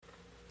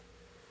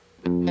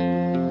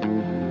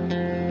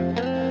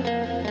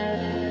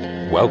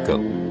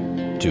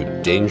Welcome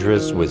to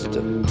Dangerous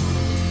Wisdom,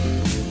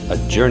 a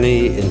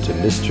journey into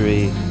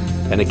mystery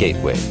and a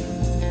gateway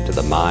to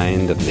the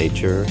mind of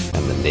nature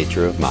and the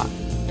nature of mind.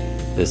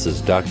 This is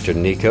Dr.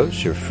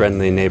 Nikos, your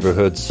friendly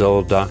neighborhood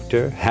soul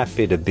doctor,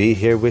 happy to be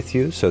here with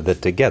you so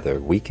that together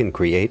we can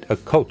create a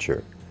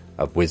culture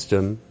of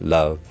wisdom,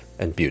 love,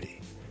 and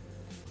beauty.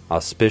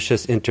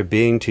 Auspicious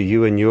interbeing to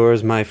you and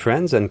yours, my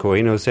friends, and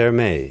Koinos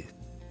Hermes.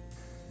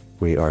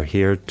 We are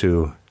here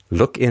to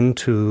look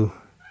into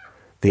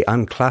the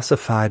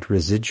unclassified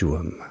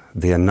residuum,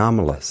 the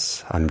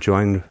anomalous. I'm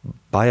joined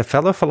by a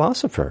fellow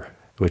philosopher,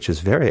 which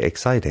is very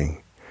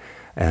exciting,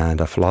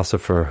 and a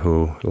philosopher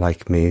who,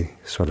 like me,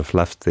 sort of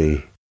left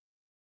the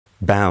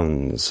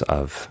bounds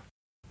of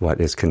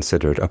what is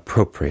considered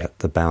appropriate,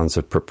 the bounds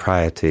of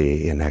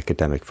propriety in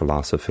academic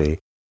philosophy.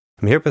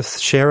 I'm here with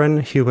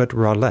Sharon Hewitt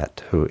Rawlette,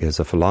 who is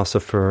a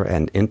philosopher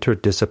and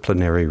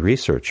interdisciplinary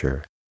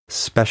researcher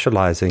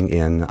specializing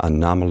in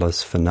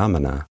anomalous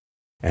phenomena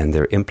and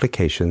their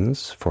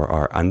implications for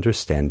our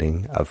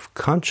understanding of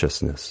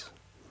consciousness.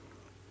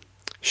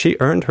 She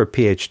earned her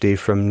PhD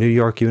from New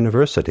York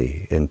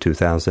University in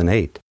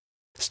 2008,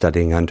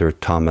 studying under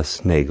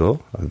Thomas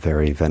Nagel, a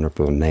very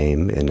venerable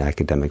name in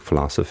academic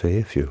philosophy.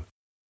 If you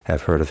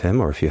have heard of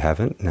him, or if you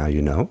haven't, now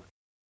you know.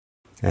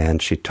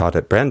 And she taught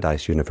at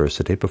Brandeis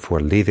University before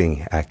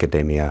leaving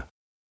academia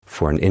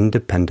for an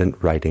independent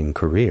writing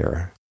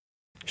career.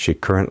 She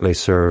currently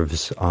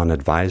serves on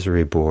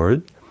advisory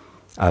board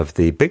of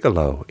the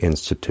Bigelow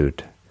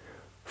Institute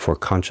for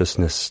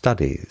Consciousness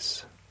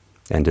Studies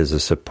and is a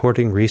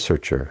supporting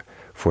researcher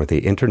for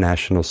the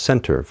International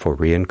Center for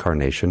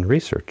Reincarnation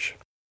Research.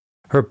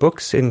 Her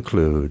books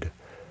include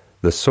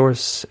The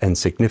Source and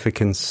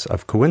Significance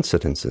of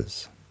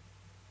Coincidences,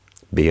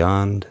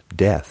 Beyond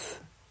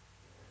Death,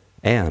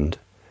 and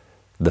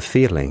The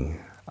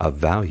Feeling of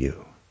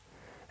Value.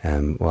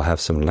 And we'll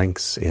have some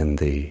links in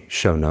the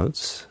show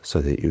notes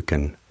so that you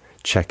can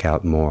check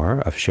out more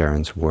of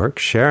Sharon's work.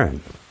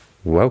 Sharon,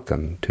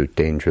 welcome to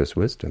Dangerous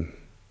Wisdom.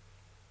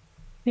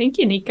 Thank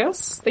you,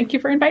 Nikos. Thank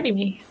you for inviting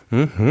me.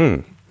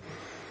 Mm-hmm.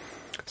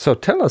 So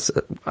tell us,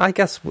 I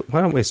guess,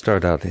 why don't we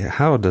start out here?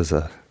 How does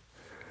a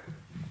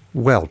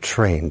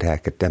well-trained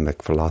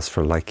academic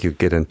philosopher like you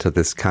get into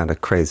this kind of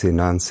crazy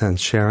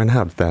nonsense, Sharon?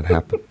 How did that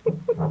happen?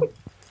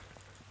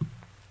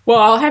 Well,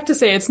 I'll have to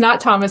say it's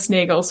not Thomas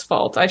Nagel's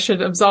fault. I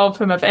should absolve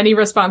him of any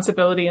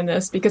responsibility in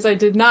this because I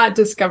did not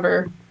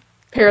discover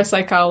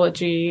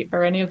parapsychology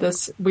or any of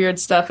this weird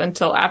stuff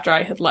until after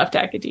I had left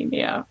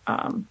academia,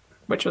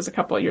 which was a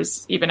couple of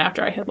years even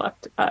after I had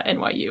left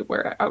NYU,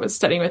 where I was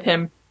studying with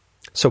him.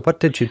 So what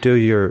did you do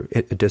your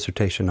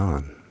dissertation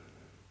on?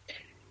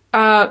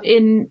 I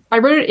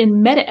wrote it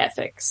in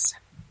metaethics,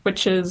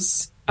 which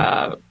is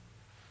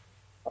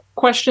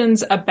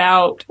questions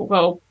about,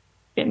 well,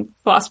 in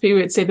philosophy,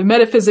 we would say the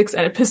metaphysics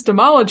and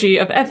epistemology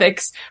of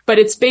ethics, but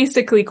it's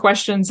basically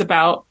questions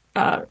about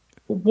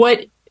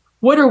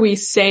what are we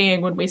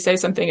saying when we say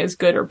something is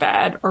good or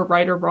bad or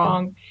right or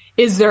wrong?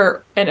 Is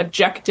there an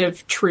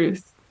objective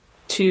truth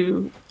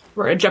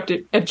or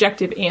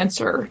objective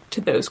answer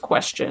to those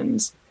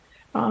questions?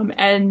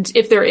 And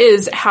if there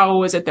is,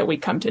 how is it that we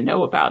come to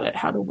know about it?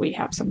 How do we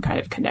have some kind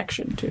of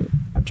connection to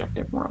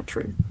objective moral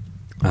truth?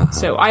 Uh-huh.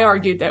 So I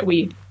argued that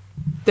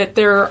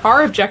there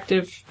are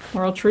objective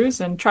moral truths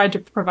and tried to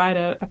provide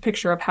a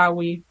picture of how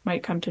we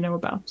might come to know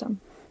about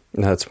them.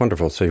 That's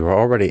wonderful. So you were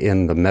already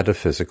in the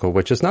metaphysical,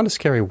 which is not a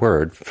scary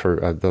word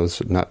for those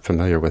not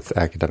familiar with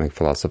academic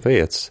philosophy.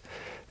 It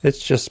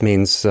just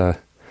means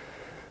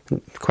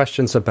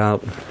questions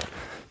about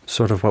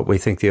sort of what we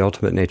think the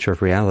ultimate nature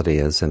of reality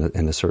is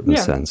in a certain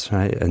sense,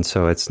 right? And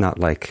so it's not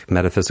like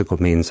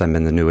metaphysical means I'm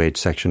in the New Age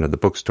section of the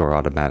bookstore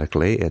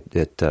automatically.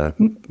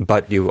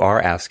 But you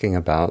are asking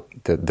about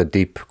the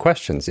deep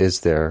questions. Is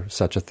there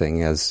such a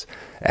thing as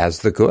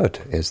the good?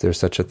 Is there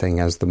such a thing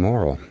as the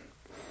moral?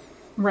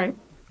 Right.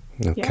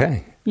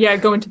 Okay. Yeah,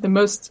 go into the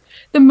most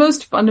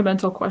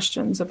fundamental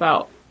questions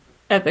about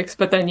ethics,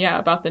 but then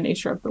about the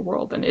nature of the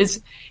world. And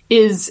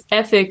is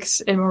ethics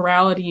and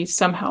morality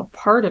somehow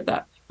part of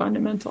that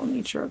fundamental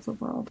nature of the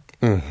world?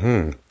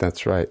 Mm-hmm.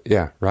 That's right.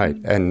 Yeah, right.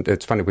 Mm-hmm. And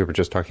it's funny, we were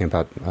just talking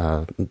about,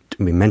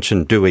 we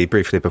mentioned Dewey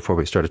briefly before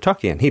we started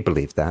talking, and he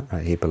believed that,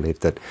 right? He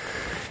believed that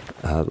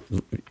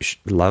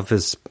love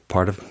is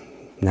part of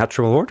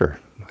natural order.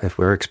 If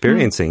we're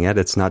experiencing it,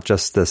 it's not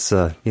just this,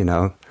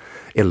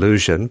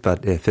 illusion,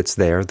 but if it's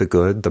there, the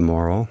good, the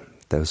moral,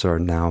 those are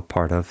now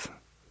part of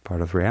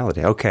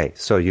reality. Okay,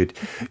 so you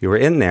were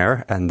in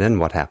there, and then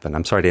what happened?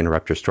 I'm sorry to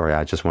interrupt your story.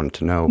 I just wanted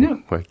to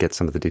know, get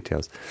some of the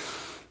details.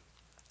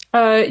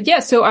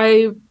 So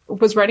I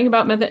was writing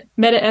about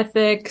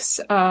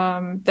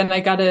metaethics. Then I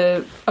got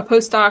a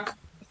postdoc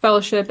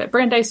fellowship at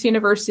Brandeis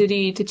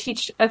University to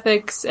teach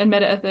ethics and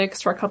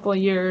metaethics for a couple of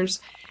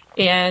years.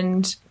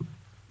 And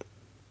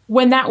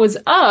when that was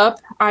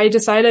up, I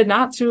decided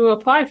not to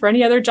apply for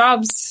any other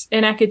jobs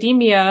in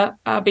academia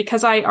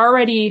because I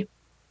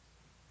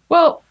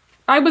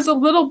was a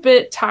little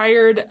bit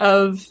tired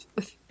of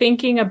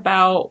thinking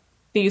about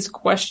these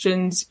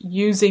questions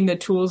using the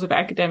tools of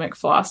academic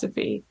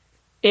philosophy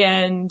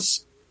and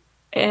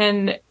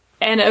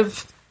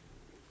of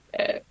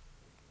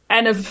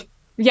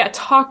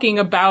talking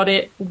about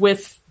it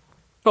with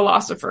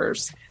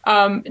philosophers.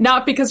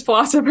 Not because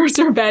philosophers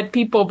are bad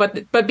people,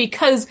 but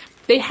because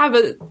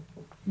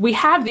we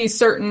have these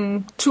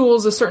certain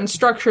tools, a certain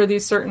structure,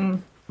 these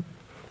certain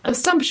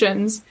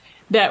assumptions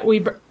that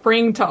we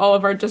bring to all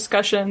of our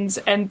discussions.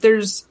 And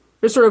there's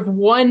sort of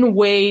one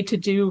way to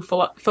do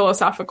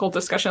philosophical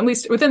discussion, at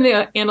least within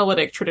the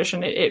analytic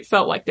tradition. It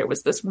felt like there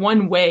was this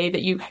one way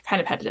that you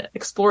kind of had to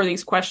explore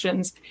these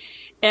questions.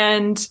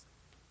 And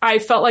I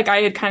felt like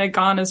I had kind of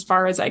gone as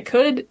far as I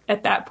could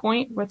at that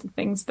point with the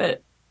things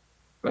that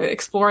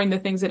exploring the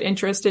things that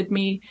interested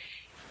me.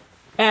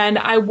 And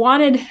I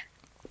wanted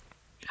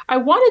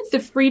the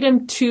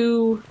freedom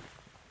to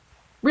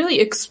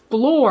really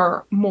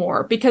explore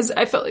more, because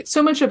I felt like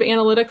so much of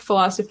analytic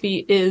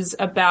philosophy is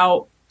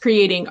about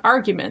creating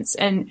arguments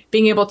and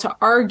being able to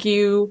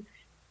argue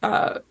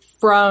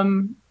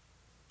from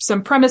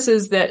some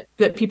premises that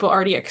people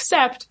already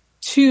accept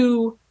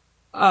to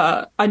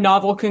a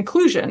novel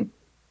conclusion.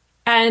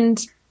 And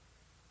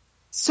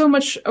so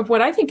much of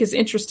what I think is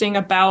interesting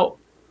about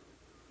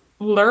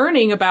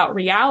learning about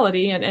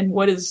reality and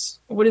what is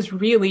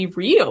really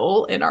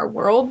real in our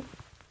world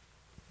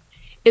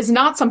is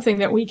not something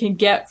that we can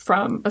get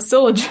from a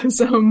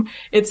syllogism.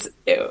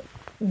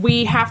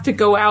 We have to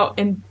go out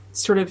and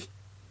sort of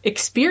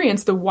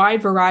experience the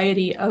wide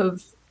variety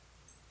of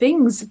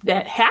things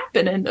that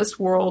happen in this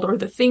world, or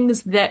the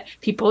things that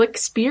people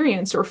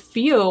experience or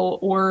feel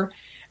or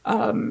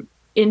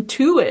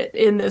intuit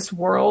in this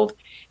world.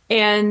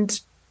 And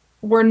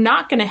we're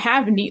not going to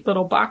have neat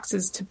little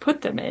boxes to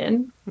put them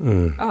in.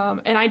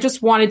 And I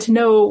just wanted to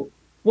know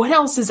what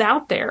else is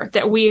out there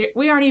that we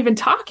aren't even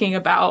talking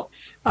about,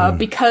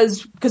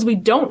 because we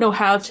don't know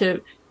how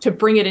to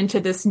bring it into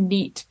this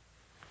neat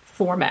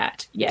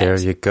format yet. There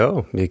you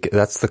go.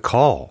 That's the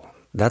call.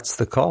 That's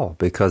the call.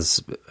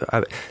 Because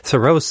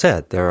Thoreau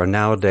said there are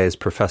nowadays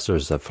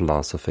professors of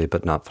philosophy,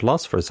 but not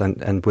philosophers.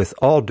 And with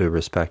all due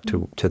respect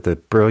to the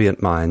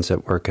brilliant minds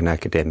that work in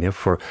academia,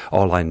 for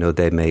all I know,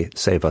 they may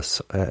save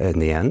us in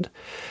the end.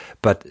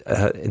 But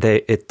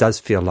it does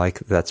feel like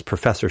that's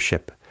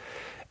professorship.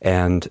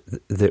 And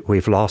that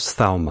we've lost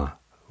thauma.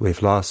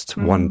 We've lost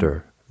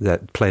wonder,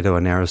 that Plato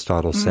and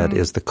Aristotle said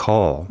is the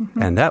call.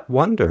 And that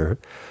wonder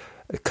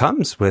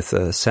comes with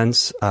a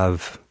sense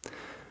of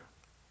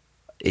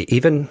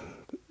even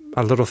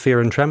a little fear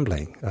and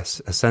trembling, a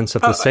sense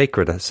of the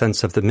sacred, a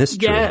sense of the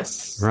mystery.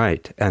 Yes.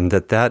 Right. And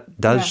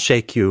that does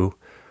shake you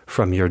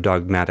from your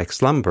dogmatic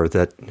slumber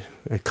that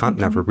Kant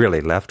never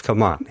really left.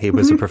 Come on. He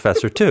was a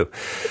professor too.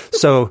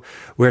 So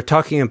we're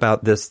talking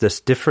about this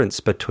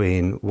difference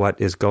between what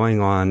is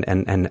going on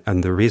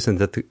and the reason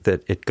that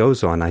it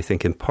goes on, I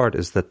think in part,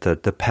 is that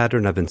the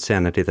pattern of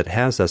insanity that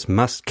has us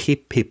must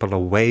keep people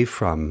away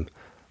from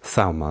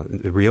thauma,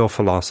 real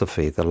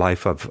philosophy, the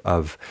life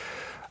of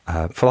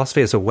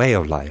philosophy as a way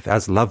of life,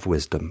 as love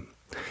wisdom.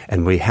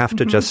 And we have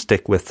to just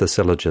stick with the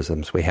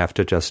syllogisms.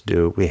 It's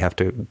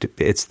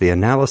the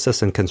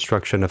analysis and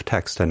construction of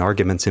text and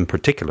arguments in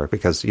particular,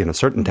 because,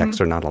 certain texts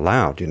are not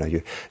allowed.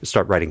 You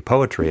start writing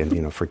poetry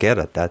and, forget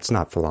it. That's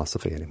not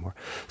philosophy anymore.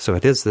 So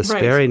it is this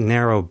very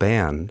narrow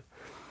band.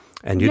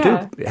 And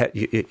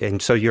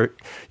and so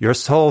your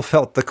soul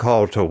felt the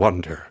call to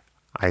wonder,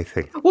 I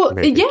think. Well,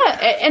 maybe.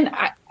 And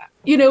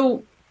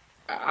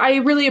I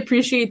really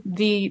appreciate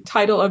the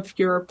title of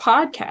your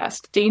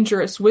podcast,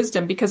 Dangerous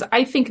Wisdom, because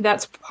I think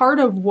that's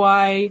part of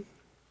why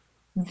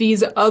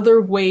these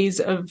other ways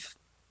of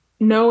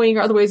knowing,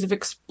 other ways of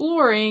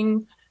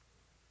exploring,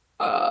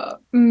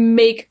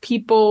 make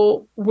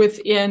people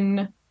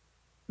within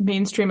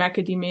mainstream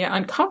academia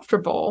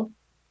uncomfortable,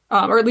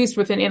 or at least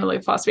within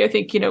analytic philosophy. I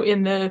think,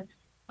 in the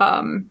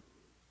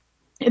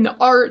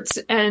arts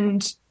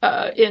and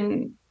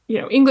in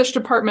English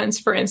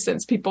departments, for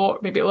instance, people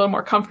may be a little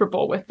more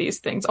comfortable with these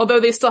things, although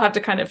they still have to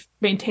kind of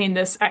maintain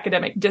this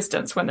academic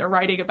distance when they're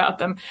writing about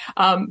them.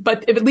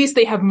 But at least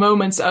they have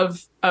moments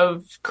of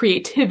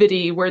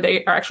creativity where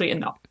they are actually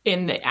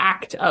in the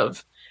act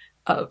of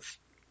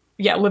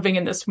living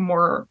in this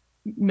more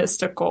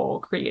mystical,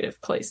 creative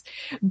place.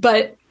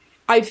 But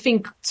I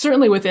think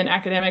certainly within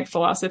academic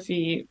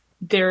philosophy,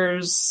 there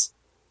is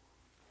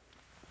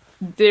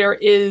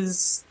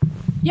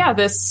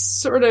this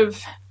sort of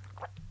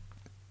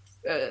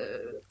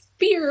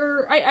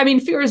fear. I mean,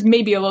 fear is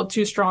maybe a little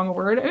too strong a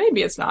word.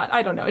 Maybe it's not.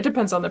 I don't know. It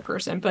depends on the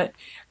person. But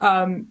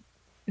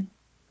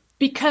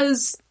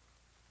because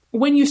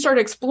when you start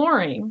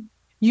exploring,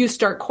 you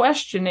start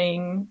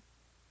questioning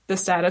the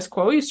status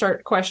quo. You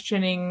start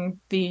questioning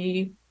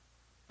the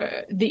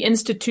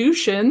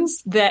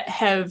institutions that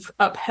have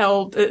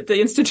upheld the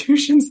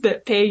institutions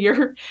that pay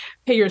your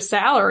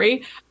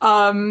salary,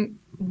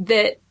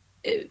 that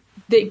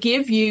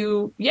give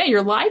you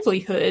your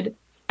livelihood.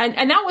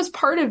 And that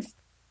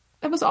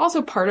was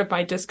also part of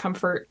my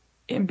discomfort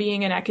in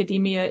being in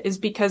academia, is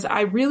because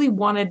I really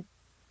wanted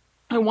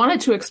I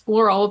wanted to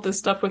explore all of this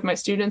stuff with my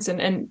students,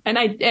 and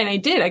I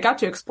did. I got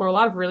to explore a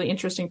lot of really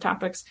interesting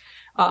topics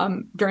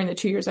during the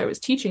 2 years I was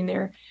teaching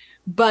there.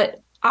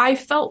 But I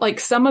felt like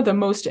some of the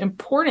most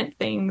important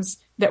things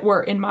that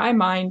were in my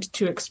mind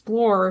to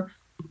explore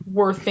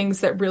were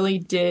things that really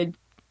did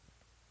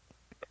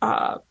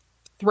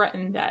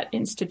threaten that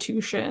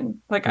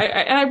institution. Like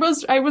I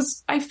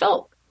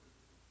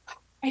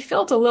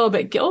felt a little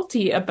bit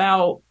guilty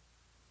about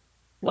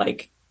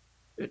like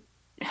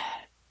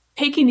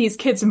taking these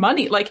kids'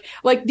 money, like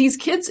these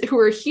kids who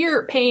are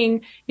here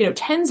paying,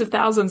 tens of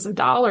thousands of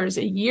dollars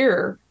a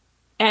year.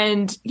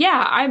 And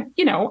yeah,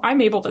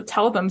 I'm able to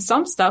tell them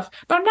some stuff,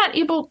 but I'm not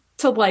able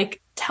to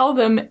like tell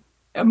them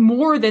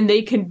more than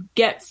they can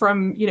get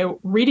from,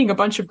 reading a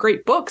bunch of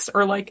great books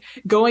or like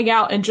going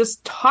out and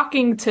just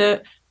talking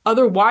to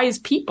other wise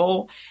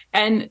people.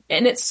 And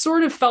it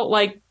sort of felt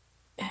like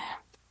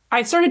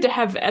I started to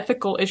have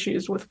ethical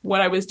issues with what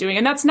I was doing.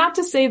 And that's not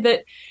to say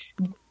that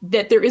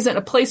there isn't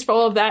a place for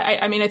all of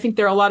that. I mean, I think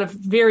there are a lot of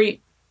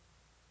very,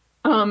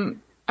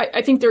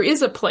 I think there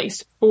is a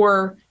place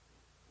for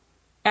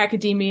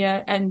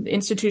academia and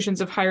institutions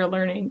of higher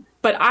learning,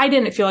 but I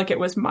didn't feel like it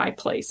was my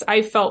place.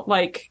 I felt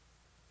like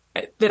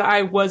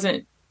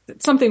that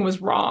something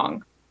was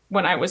wrong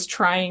when I was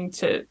trying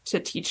to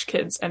teach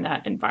kids in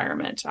that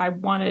environment. I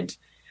wanted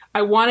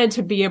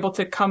to be able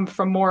to come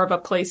from more of a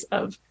place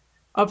of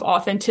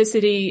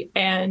authenticity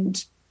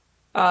and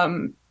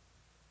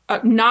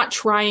not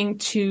trying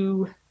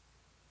to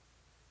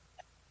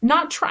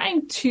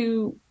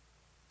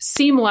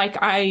seem like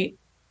I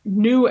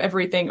knew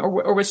everything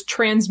or was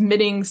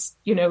transmitting,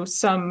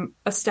 some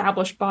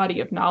established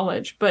body of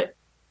knowledge, but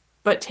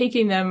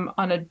taking them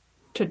on a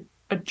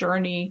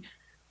journey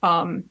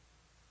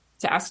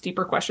to ask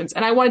deeper questions.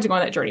 And I wanted to go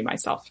on that journey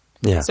myself.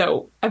 Yeah.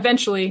 So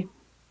eventually,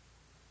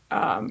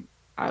 I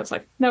was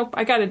like, nope,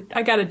 I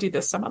gotta do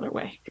this some other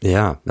way.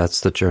 Yeah,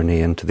 that's the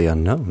journey into the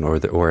unknown,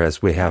 or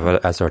as we have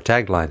as our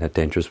tagline at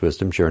Dangerous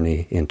Wisdom,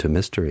 journey into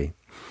mystery.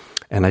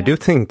 And I do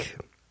think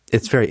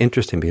it's very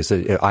interesting because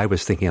I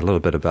was thinking a little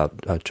bit about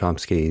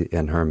Chomsky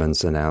and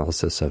Herman's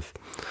analysis of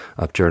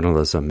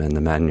journalism and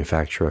the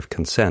manufacture of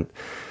consent,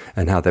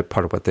 and how that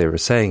part of what they were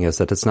saying is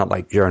that it's not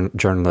like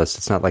journalists,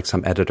 it's not like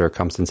some editor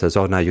comes and says,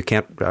 oh, no, you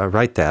can't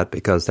write that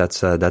because that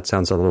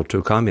sounds a little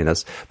too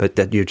communist, but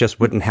that you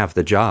just wouldn't have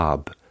the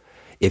job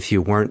if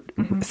you weren't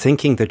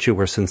thinking that you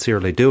were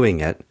sincerely doing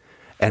it,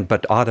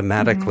 but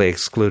automatically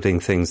excluding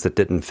things that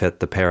didn't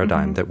fit the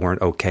paradigm, that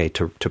weren't okay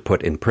to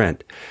put in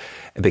print.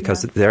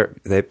 Because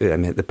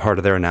the part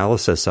of their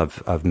analysis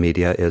of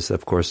media is,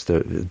 of course, the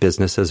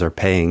businesses are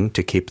paying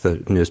to keep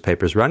the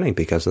newspapers running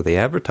because of the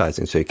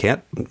advertising. So you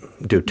can't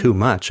do too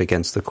much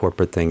against the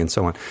corporate thing and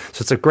so on.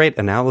 So it's a great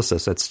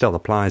analysis that still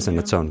applies in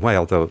its own way,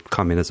 although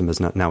communism is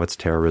not, now it's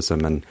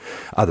terrorism and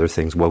other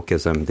things,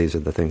 wokeism. These are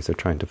the things they're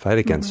trying to fight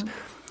against.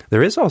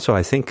 There is also,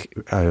 I think,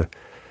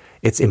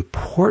 it's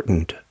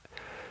important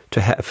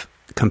to have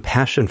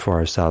compassion for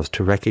ourselves,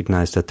 to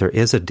recognize that there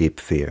is a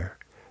deep fear.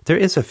 There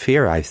is a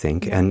fear, I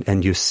think,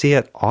 and you see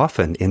it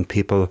often in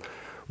people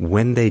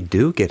when they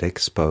do get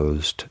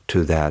exposed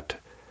to that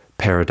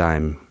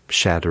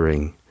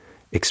paradigm-shattering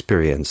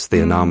experience,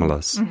 the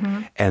anomalous,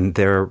 and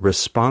their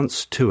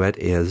response to it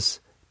is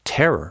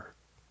terror,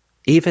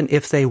 even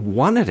if they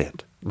wanted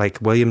it.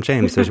 Like William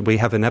James, we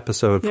have an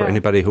episode for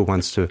anybody who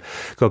wants to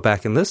go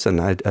back and listen.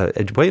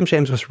 William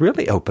James was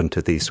really open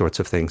to these sorts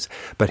of things,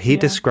 but he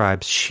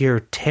describes sheer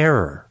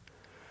terror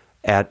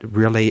at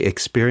really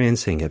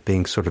experiencing it,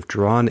 being sort of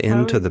drawn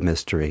into the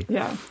mystery.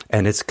 Yeah.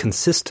 And it's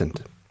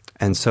consistent.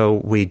 And so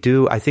we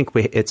do, I think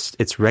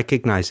it's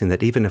recognizing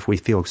that even if we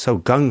feel so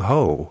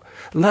gung-ho,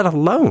 let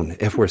alone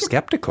if we're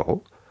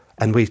skeptical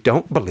and we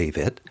don't believe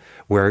it,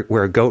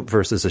 we're a goat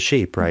versus a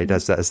sheep, right?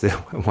 As the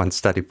one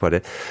study put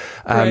it.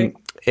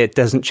 It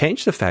doesn't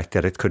change the fact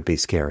that it could be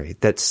scary.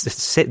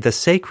 The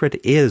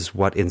sacred is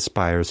what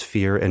inspires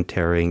fear and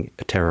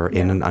terror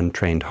in an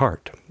untrained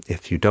heart.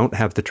 If you don't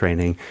have the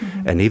training,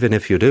 and even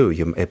if you do,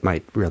 it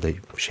might really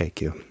shake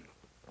you.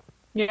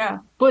 Yeah.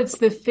 Well, it's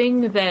the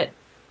thing that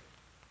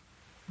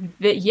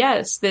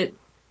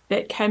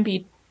can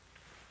be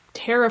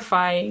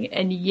terrifying,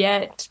 and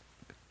yet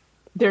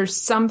there's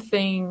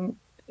something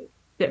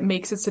that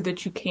makes it so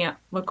that you can't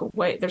look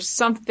away. There's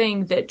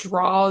something that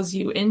draws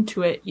you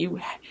into it.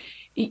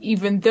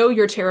 Even though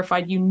you're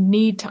terrified, you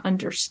need to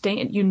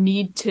understand. You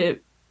need to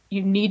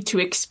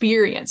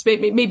experience.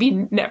 Maybe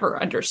never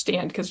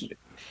understand, because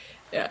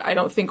I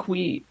don't think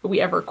we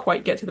ever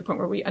quite get to the point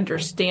where we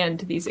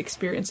understand these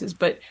experiences,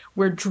 but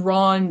we're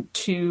drawn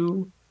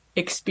to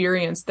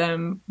experience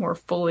them more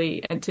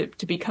fully and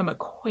to become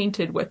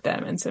acquainted with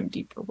them in some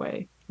deeper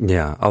way.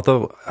 Yeah,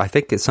 although I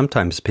think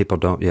sometimes people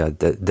don't,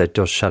 that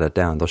just shut it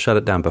down. They'll shut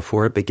it down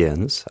before it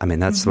begins. I mean,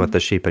 that's what the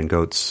sheep and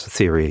goats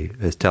theory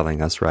is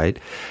telling us, right?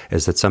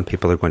 Is that some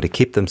people are going to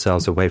keep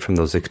themselves away from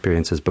those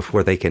experiences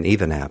before they can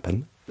even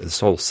happen. The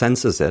soul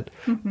senses it,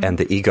 and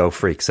the ego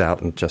freaks out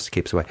and just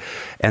keeps away.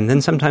 And then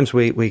sometimes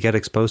we get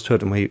exposed to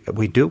it, and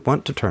we do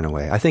want to turn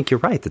away. I think you're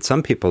right, that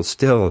some people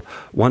still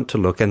want to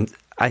look, and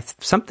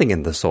something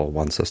in the soul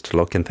wants us to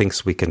look and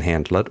thinks we can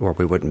handle it, or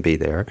we wouldn't be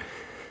there.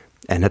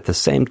 And at the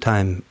same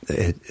time,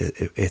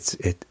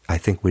 I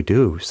think we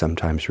do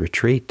sometimes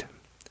retreat,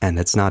 and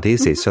it's not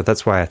easy. So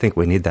that's why I think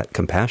we need that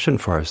compassion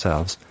for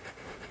ourselves.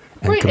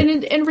 Right,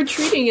 and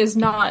retreating is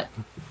not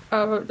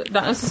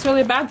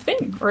necessarily a bad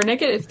thing or a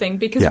negative thing,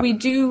 because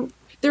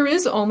there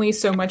is only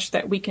so much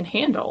that we can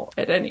handle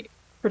at any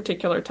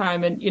particular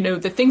time. And,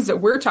 the things that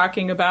we're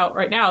talking about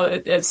right now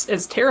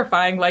as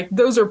terrifying, like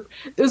those are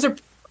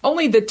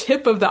only the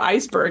tip of the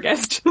iceberg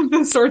as to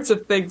the sorts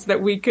of things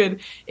that we could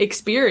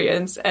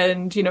experience.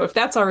 And, if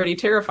that's already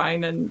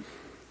terrifying, then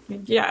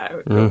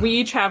we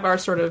each have our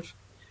sort of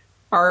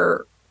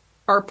our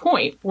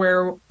point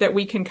that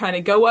we can kind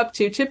of go up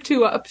to,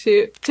 tiptoe up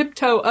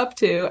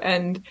to,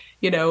 and,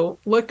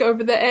 look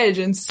over the edge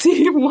and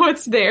see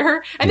what's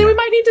there. And then we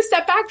might need to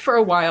step back for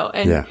a while.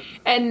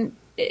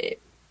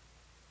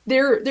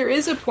 There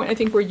is a point, I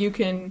think, where you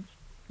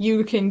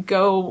can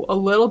go a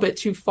little bit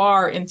too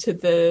far into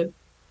the,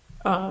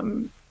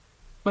 when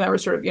I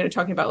was sort of,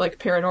 talking about like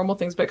paranormal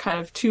things, but kind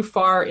of too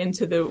far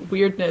into the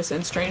weirdness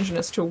and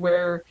strangeness to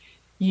where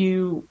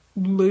you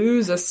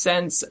lose a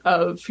sense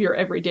of your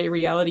everyday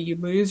reality. You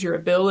lose your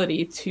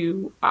ability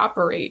to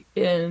operate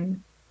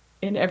in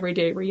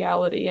everyday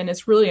reality. And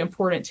it's really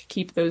important to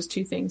keep those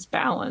two things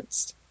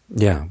balanced.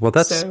 Yeah, well,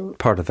 that's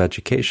part of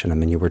education. I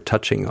mean, you were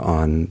touching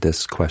on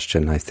this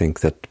question, I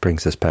think, that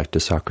brings us back to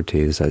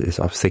Socrates.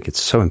 I think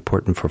it's so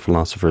important for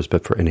philosophers,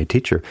 but for any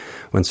teacher.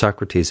 When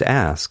Socrates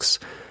asks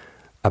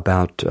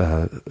about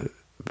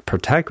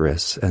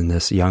Protagoras and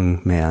this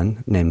young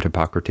man named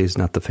Hippocrates,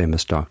 not the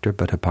famous doctor,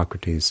 but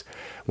Hippocrates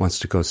wants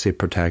to go see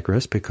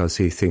Protagoras because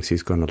he thinks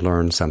he's going to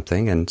learn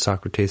something. And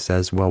Socrates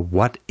says, well,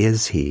 what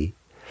is he?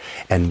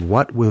 And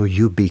what will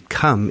you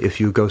become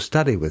if you go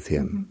study with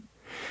him? Mm-hmm.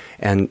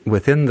 And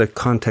within the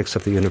context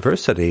of the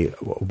university,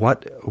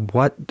 what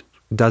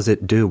does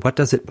it do? What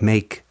does it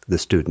make the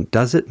student?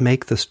 Does it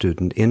make the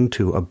student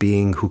into a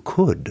being who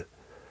could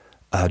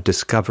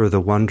discover the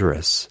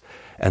wondrous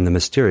and the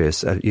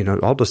mysterious?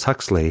 Aldous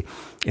Huxley,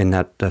 in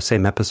that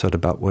same episode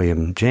about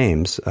William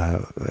James,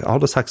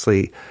 Aldous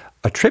Huxley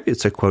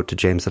attributes a quote to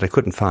James that I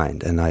couldn't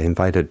find, and I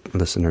invited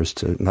listeners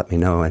to let me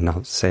know, and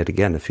I'll say it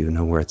again if you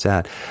know where it's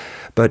at.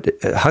 But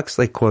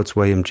Huxley quotes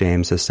William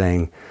James as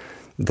saying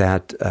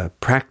that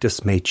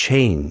practice may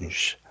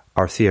change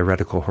our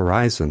theoretical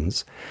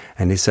horizons,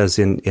 and he says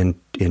in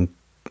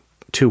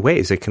two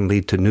ways. It can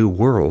lead to new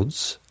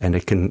worlds, and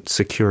it can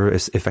secure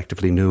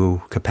effectively new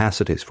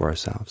capacities for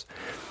ourselves.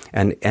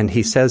 And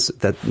he says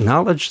that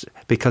knowledge,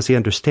 because he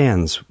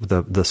understands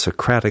the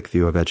Socratic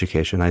view of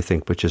education, I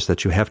think, which is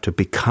that you have to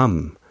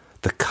become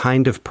the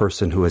kind of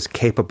person who is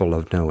capable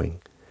of knowing.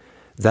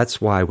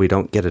 That's why we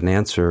don't get an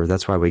answer.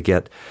 That's why we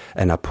get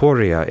an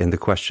aporia in the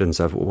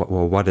questions of,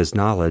 well, what is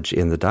knowledge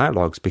in the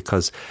dialogues?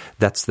 Because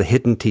that's the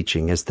hidden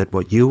teaching, is that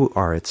what you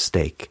are at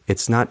stake.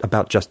 It's not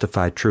about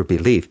justified true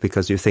belief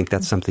because you think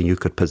that's something you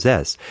could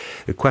possess.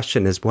 The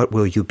question is, what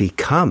will you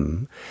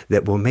become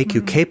that will make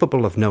you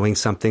capable of knowing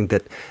something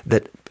that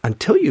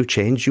until you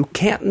change, you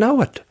can't know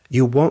it.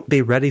 You won't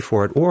be ready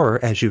for it.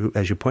 Or, as you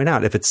point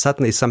out, if it's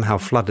suddenly somehow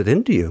flooded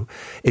into you,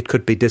 it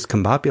could be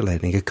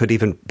discombobulating. It could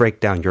even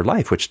break down your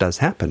life, which does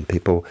happen.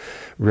 People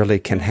really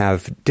can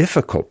have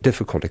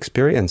difficult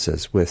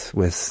experiences with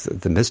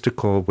the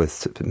mystical,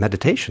 with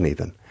meditation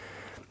even.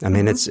 I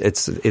mean, it's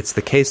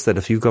the case that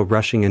if you go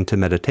rushing into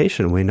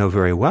meditation, we know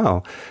very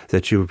well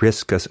that you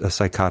risk a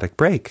psychotic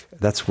break.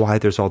 That's why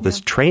there's all this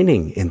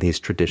training in these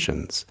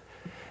traditions.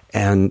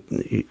 And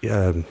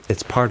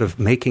it's part of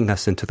making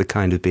us into the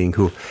kind of being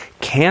who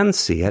can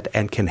see it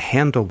and can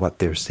handle what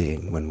they're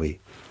seeing when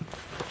we...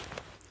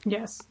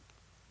 Yes.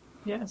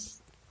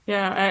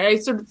 Yeah,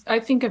 I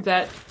think of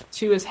that,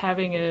 too, as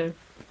having an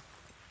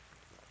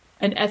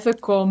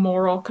ethical,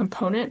 moral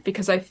component,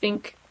 because I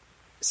think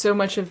so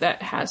much of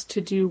that has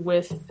to do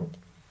with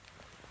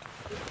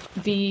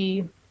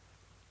the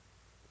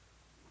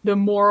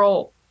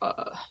moral...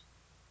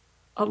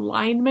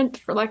 alignment,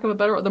 for lack of a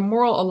better word, the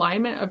moral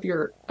alignment of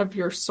your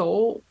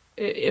soul.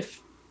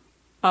 If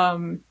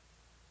there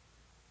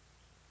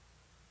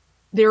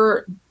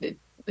are,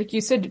 like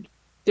you said,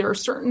 there are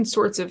certain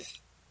sorts of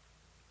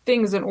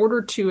things, in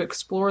order to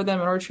explore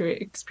them, in order to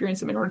experience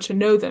them, in order to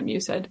know them, you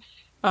said,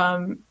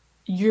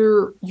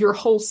 your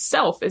whole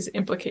self is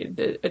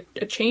implicated,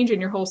 a change in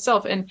your whole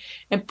self, and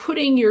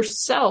putting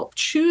yourself,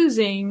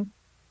 choosing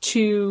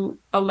to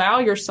allow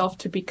yourself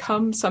to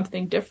become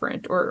something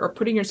different, or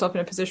putting yourself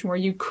in a position where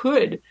you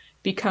could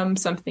become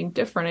something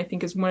different, I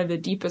think is one of the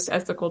deepest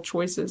ethical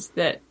choices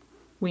that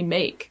we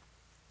make,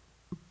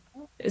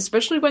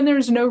 especially when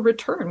there's no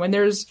return, when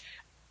there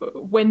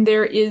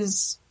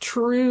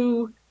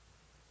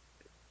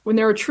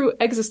are true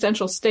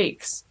existential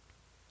stakes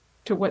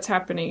to what's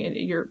happening, and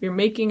you're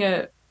making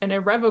an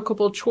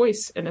irrevocable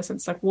choice, in a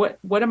sense, like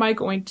what am I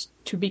going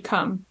to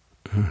become?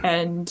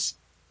 And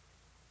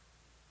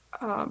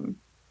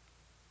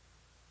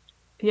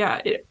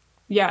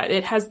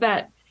it has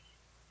that.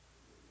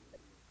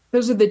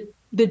 Those are the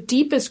the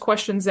deepest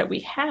questions that we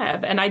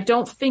have. And I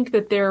don't think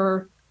that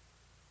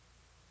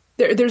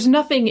there's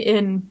nothing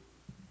in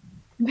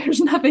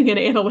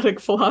analytic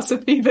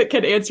philosophy that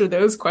can answer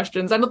those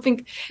questions. I don't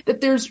think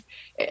that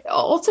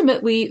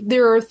ultimately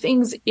there are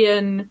things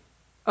in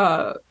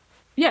the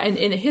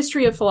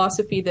history of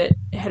philosophy that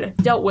had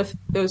dealt with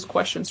those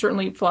questions.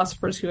 Certainly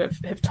philosophers who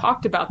have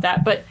talked about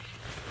that, but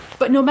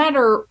no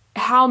matter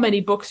how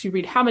many books you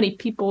read, how many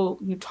people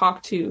you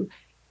talk to,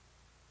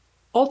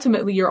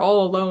 ultimately you're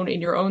all alone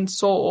in your own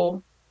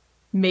soul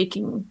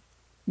making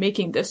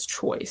this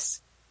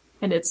choice.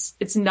 And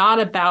it's not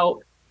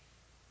about,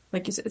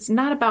 like you said, it's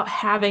not about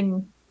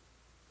having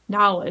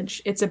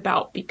knowledge. It's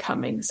about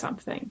becoming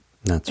something.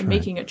 That's and right.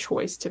 Making a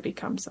choice to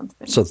become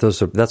something. So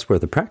that's where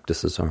the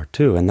practices are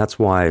too, and that's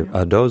why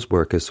Adot's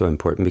work is so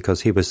important,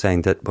 because he was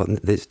saying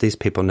that these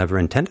people never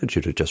intended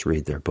you to just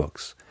read their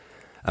books.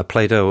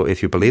 Plato,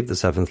 if you believe the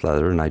seventh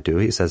letter, and I do,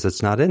 he says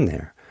it's not in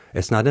there.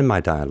 It's not in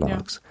my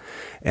dialogues.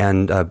 Yeah.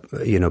 And,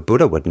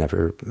 Buddha would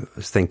never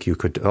think you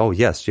could,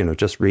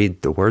 just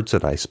read the words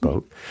that I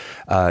spoke.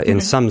 In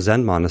some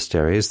Zen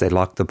monasteries, they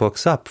lock the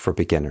books up for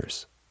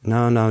beginners.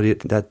 No,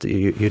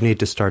 you need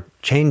to start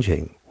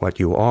changing what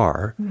you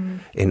are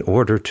in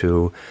order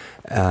to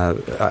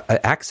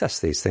access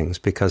these things,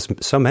 because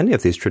so many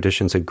of these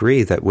traditions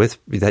agree that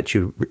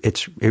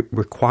it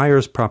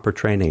requires proper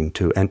training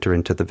to enter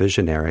into the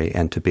visionary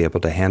and to be able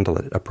to handle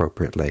it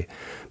appropriately,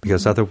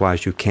 because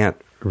otherwise you can't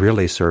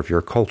really serve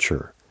your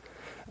culture.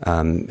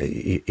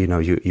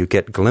 You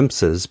get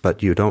glimpses,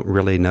 but you don't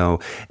really know.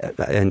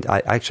 And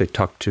I actually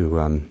talked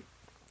to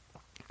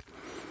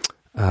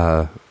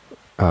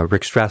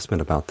Rick Strassman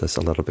about this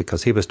a little,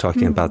 because he was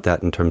talking about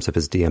that in terms of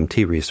his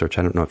DMT research.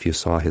 I don't know if you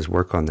saw his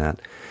work on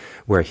that,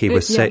 where he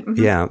was saying,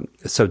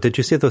 So did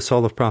you see The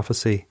Soul of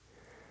Prophecy?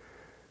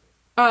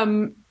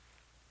 So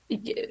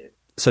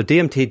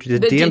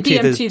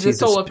DMT, the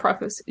Soul of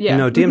Prophecy. Yeah.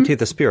 No, DMT,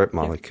 the spirit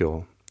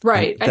molecule.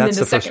 Right. And then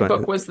the second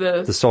book was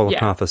the Soul of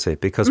Prophecy,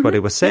 because what he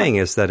was saying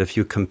is that if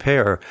you give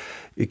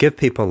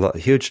people a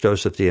huge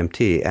dose of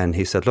DMT, and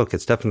he said, look,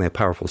 it's definitely a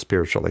powerful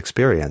spiritual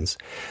experience,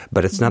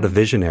 but it's not a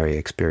visionary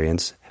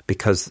experience,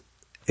 because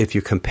if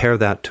you compare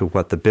that to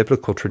what the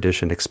biblical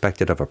tradition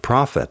expected of a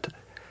prophet,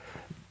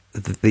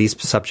 these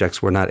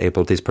participants were not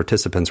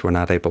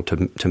able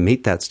to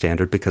meet that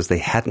standard, because they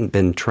hadn't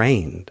been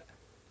trained.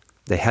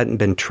 They hadn't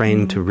been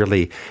trained to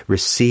really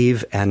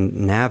receive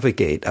and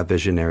navigate a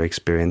visionary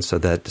experience, so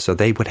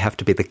they would have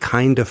to be the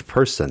kind of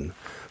person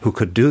who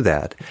could do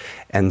that.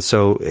 And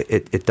so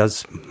it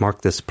does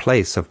mark this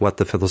place of what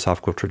the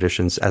philosophical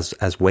traditions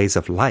as ways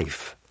of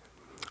life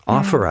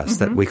offer us,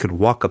 that we could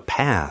walk a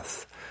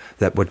path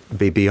that would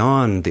be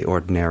beyond the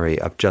ordinary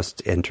of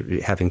just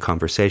having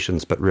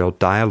conversations, but real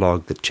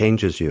dialogue that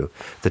changes you,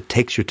 that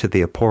takes you to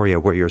the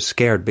aporia where you're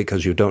scared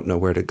because you don't know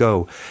where to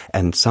go,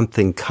 and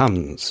something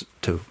comes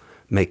to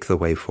make the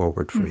way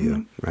forward for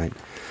you, right?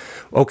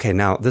 Okay,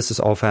 now this is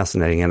all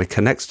fascinating, and it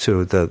connects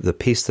to the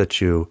piece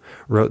that you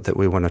wrote that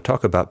we want to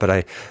talk about.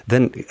 But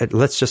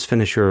let's just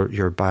finish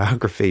your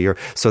biography.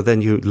 So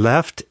then you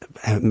left,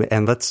 and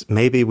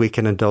maybe we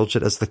can indulge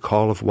it as the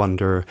call of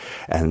wonder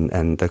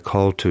and the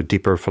call to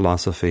deeper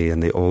philosophy in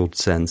the old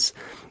sense.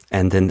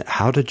 And then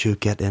how did you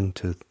get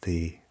into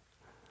the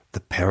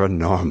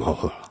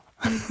paranormal?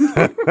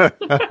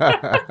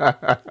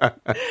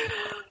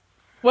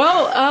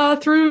 Well,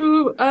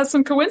 through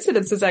some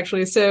coincidences,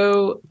 actually.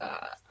 So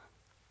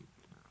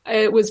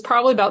it was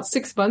probably about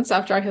 6 months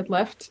after I had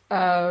left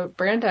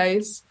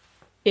Brandeis,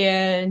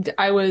 and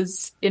I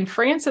was in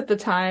France at the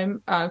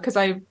time, because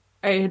I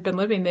had been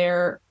living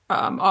there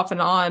off and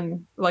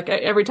on. Like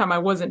every time I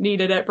wasn't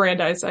needed at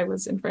Brandeis, I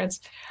was in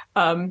France.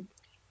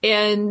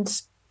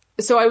 And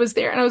so I was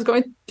there, and I was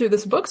going through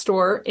this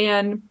bookstore,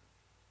 and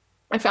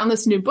I found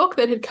this new book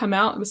that had come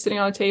out. It was sitting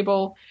on a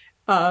table.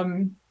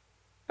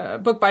 A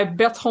book by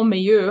Bertrand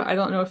Meilleux. I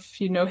don't know if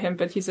you know him,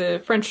 but he's a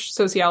French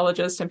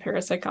sociologist and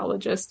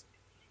parapsychologist.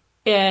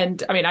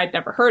 And I mean, I'd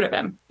never heard of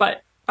him,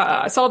 but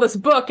I saw this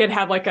book. It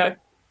had like a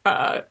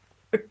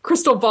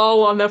crystal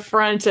ball on the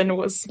front, and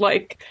was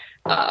like,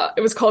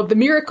 it was called The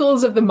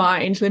Miracles of the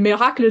Mind, Les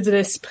Miracles de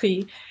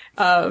l'Esprit.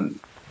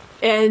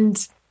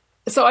 And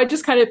so I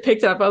just kind of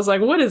picked it up. I was like,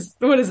 what is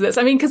this?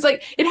 I mean, cause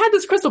like it had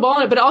this crystal ball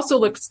on it, but it also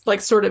looks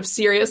like sort of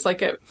serious,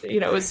 like it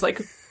was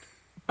like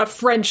a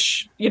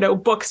French,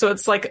 book. So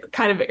it's like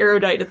kind of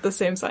erudite at the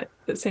same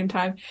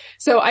time.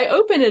 So I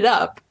open it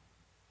up.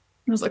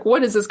 I was like,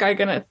 what is this guy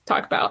going to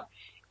talk about?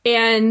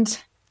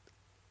 And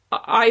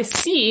I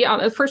see on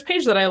the first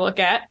page that I look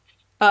at,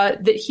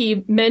 that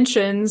he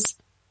mentions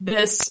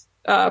this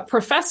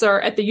professor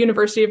at the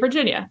University of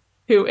Virginia,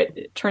 who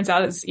it turns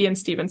out is Ian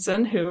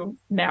Stevenson, who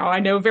now I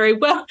know very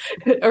well,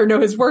 or know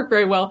his work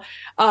very well.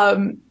 By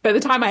the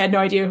time I had no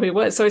idea who he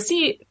was. So I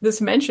see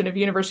this mention of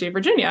University of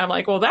Virginia. I'm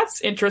like, well,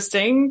 that's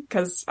interesting,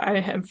 because I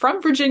am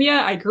from Virginia.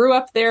 I grew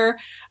up there.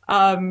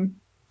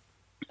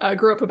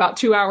 Grew up about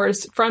 2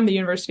 hours from the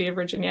University of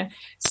Virginia.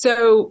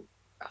 So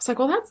I was like,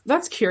 well,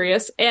 that's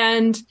curious.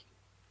 And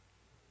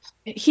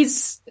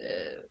he's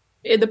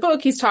in the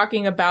book, he's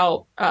talking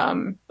about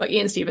like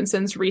Ian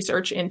Stevenson's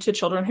research into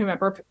children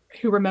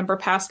who remember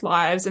past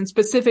lives, and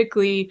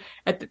specifically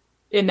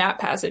in that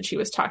passage, he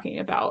was talking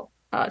about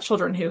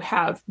children who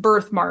have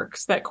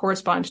birthmarks that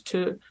correspond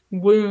to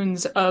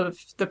wounds of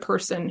the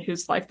person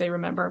whose life they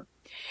remember.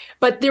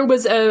 But there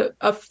was a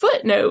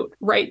footnote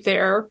right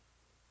there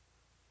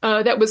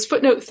that was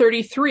footnote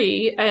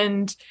 33,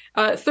 and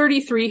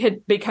 33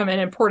 had become an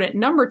important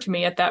number to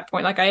me at that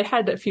point. Like I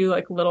had a few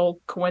like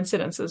little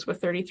coincidences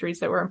with 33s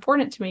that were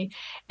important to me.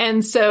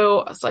 And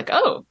so I was like,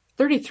 oh,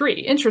 33,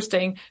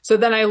 interesting. So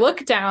then I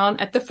look down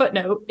at the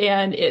footnote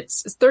and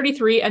it's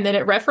 33, and then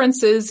it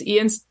references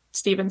Ian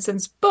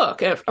Stevenson's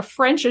book, a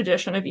French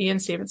edition of Ian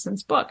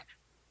Stevenson's book,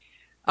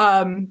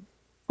 20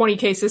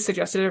 Cases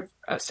Suggestive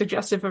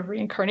of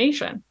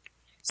Reincarnation.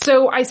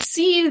 So I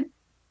see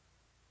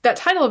that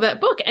title of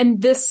that book,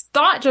 and this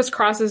thought just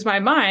crosses my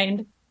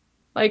mind,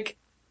 like,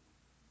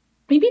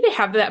 maybe they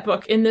have that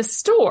book in this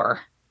store.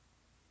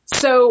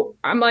 So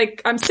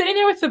I'm sitting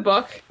there with the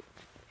book,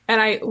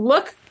 and I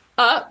look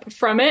up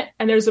from it,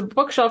 and there's a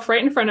bookshelf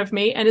right in front of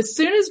me, and as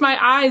soon as my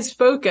eyes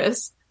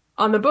focus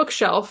on the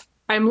bookshelf,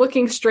 I'm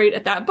looking straight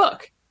at that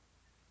book.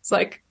 It's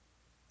like,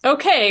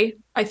 okay,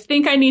 I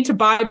think I need to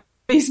buy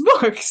these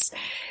books.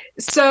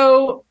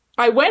 So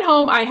I went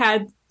home. I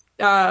had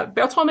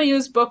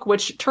Bartholomew's book,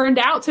 which turned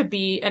out to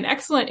be an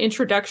excellent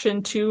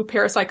introduction to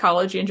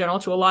parapsychology in general,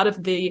 to a lot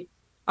of the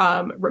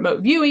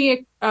remote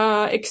viewing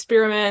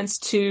experiments,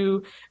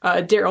 to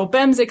Daryl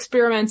Bem's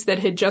experiments that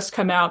had just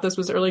come out. This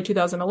was early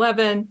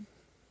 2011.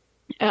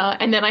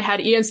 And then I had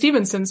Ian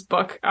Stevenson's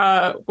book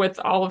with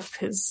all of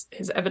his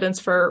evidence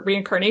for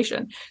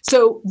reincarnation.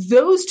 So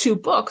those two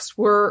books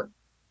were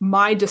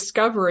my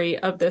discovery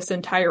of this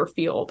entire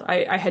field.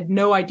 I had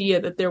no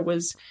idea that there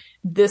was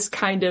this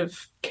kind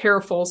of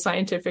careful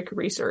scientific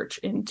research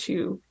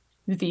into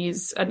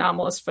these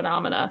anomalous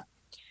phenomena.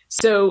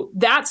 So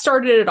that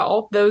started it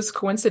all, those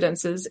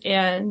coincidences.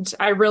 And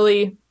I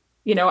really,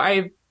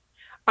 I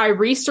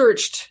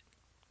researched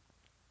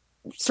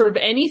sort of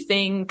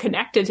anything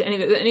connected to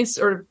any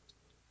sort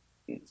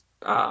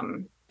of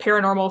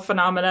paranormal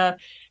phenomena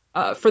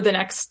for the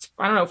next,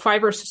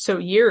 5 or so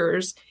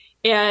years.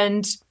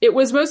 And it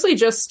was mostly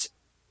just,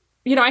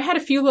 I had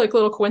a few like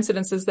little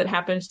coincidences that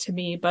happened to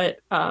me, but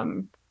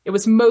it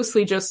was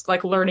mostly just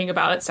like learning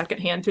about it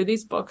secondhand through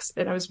these books.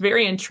 And I was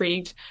very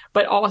intrigued,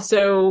 but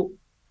also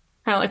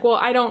kind of like, well,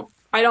 I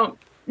don't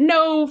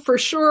know for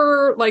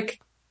sure.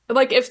 Like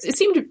if it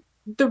seemed,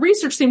 the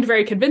research seemed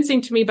very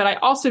convincing to me, but I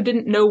also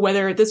didn't know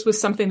whether this was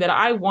something that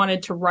I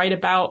wanted to write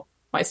about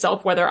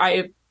myself, whether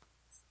I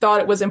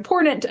thought it was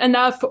important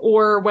enough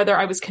or whether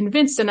I was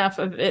convinced enough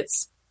of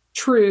its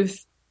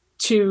truth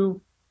to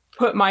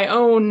put my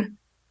own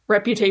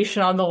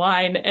reputation on the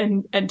line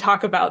and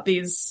talk about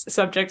these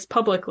subjects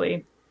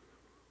publicly.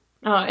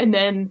 And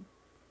then,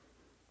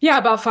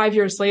 about 5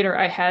 years later,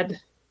 I had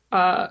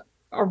a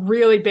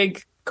really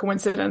big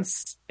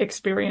coincidence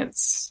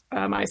experience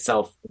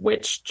myself,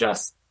 which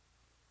just,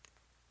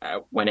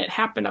 when it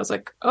happened, I was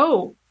like,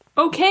 oh,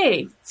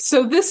 okay,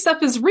 so this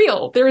stuff is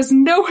real. There is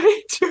no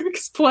way to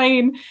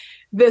explain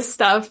this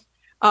stuff.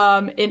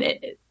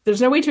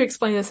 There's no way to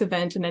explain this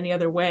event in any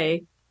other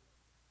way.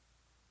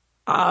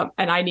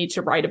 And I need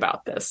to write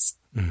about this.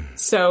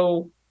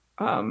 So,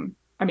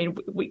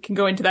 we can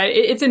go into that.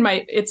 It's in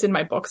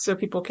my book, so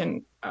people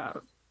can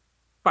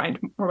find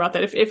more about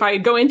that. If I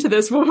go into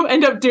this, we'll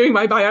end up doing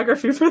my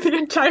biography for the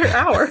entire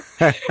hour.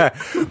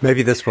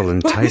 Maybe this will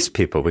entice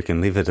people. We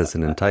can leave it as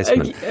an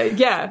enticement.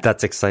 Yeah.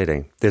 That's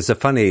exciting. There's a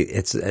funny,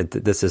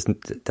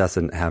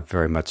 doesn't have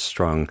very much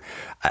strong,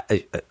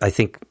 I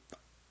think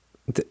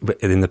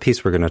in the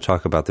piece we're going to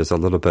talk about, there's a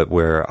little bit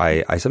where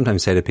I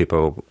sometimes say to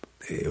people,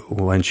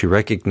 once you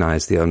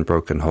recognize the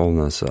unbroken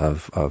wholeness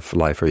of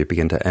life, or you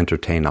begin to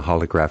entertain a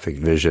holographic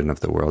vision of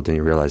the world, and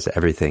you realize that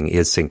everything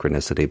is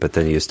synchronicity, but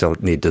then you still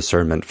need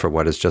discernment for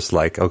what is just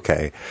like,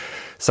 okay,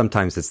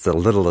 sometimes it's the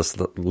littlest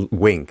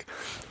wink.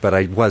 But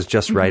I was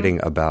just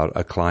writing about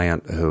a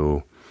client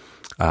who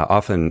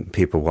often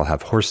people will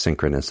have horse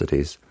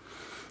synchronicities.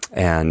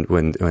 And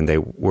when they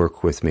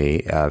work with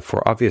me,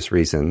 for obvious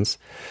reasons,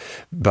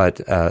 but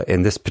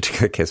in this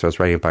particular case, I was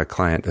writing about a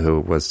client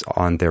who was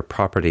on their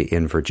property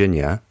in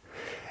Virginia,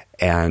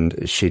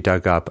 and she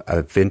dug up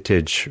a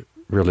vintage,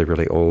 really,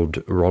 really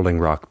old Rolling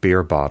Rock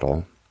beer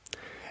bottle.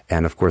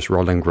 And of course,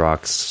 Rolling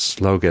Rock's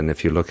slogan,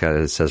 if you look at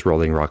it, it says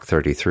Rolling Rock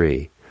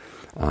 33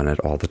 on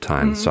it all the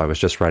time. So I was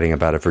just writing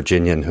about a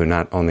Virginian who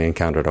not only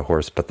encountered a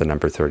horse, but the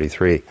number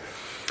 33.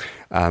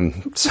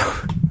 So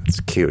it's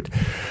cute.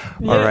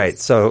 Yes. All right.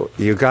 So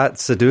you got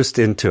seduced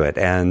into it,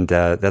 and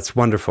that's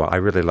wonderful. I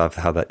really love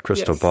how that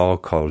crystal ball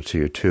called to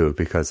you too,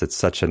 because it's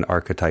such an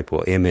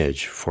archetypal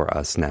image for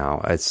us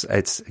now. It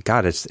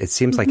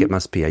seems like it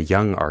must be a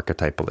young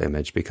archetypal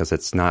image, because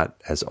it's not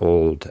as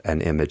old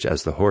an image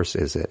as the horse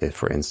is,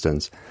 for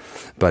instance,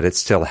 but it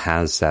still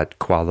has that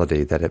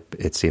quality that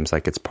it seems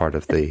like it's part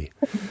of the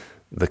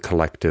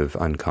collective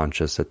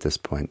unconscious at this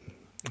point.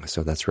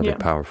 So that's really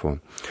powerful.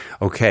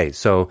 Okay,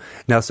 so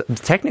now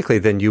technically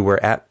then you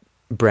were at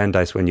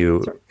Brandeis when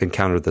you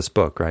encountered this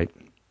book, right?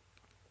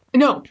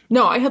 No,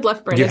 I had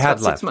left Brandeis You had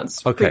about left. 6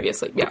 months Okay.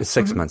 previously. Yeah.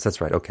 6 months,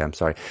 that's right. Okay, I'm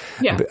sorry.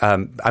 Yeah.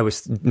 I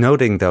was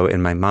noting, though,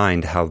 in my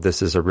mind how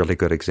this is a really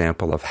good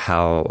example of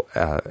how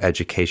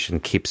education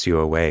keeps you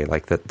away,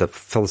 like the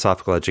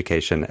philosophical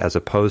education, as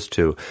opposed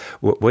to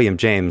William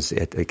James.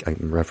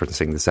 I'm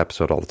referencing this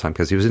episode all the time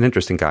because he was an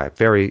interesting guy,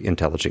 very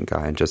intelligent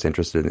guy, and just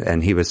interested.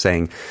 And he was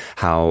saying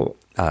how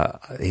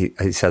he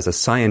says, a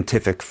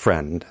scientific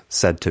friend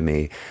said to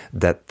me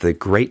that the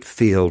great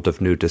field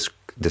of new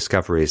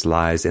discoveries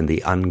lies in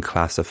the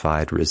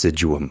unclassified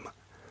residuum.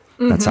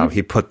 That's how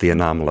he put the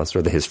anomalous,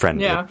 or his friend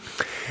did.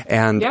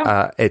 And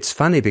it's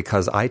funny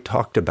because I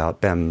wrote about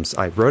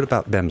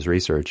BEM's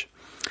research,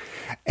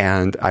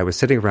 and I was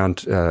sitting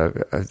around,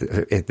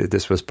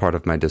 this was part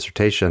of my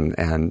dissertation,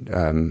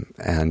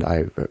 and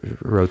I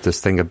wrote this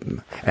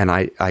thing, and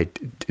I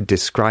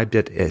described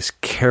it as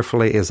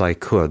carefully as I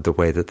could, the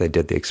way that they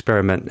did the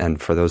experiment.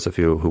 And for those of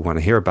you who want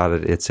to hear about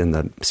it, it's in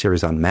the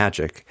series on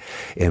magic.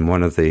 In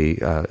one of the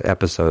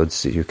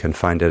episodes, you can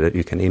find it.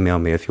 You can email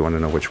me if you want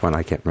to know which one.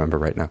 I can't remember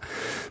right now.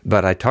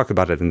 But I talk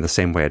about it in the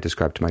same way I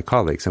described to my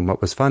colleagues. And what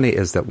was funny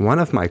is that one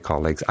of my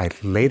colleagues, I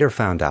later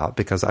found out,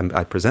 because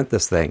I present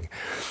this thing,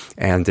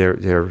 and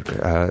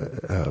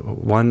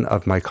one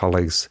of my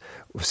colleagues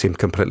seemed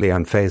completely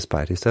unfazed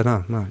by it. He said,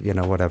 "Oh, well,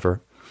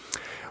 whatever."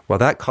 Well,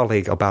 that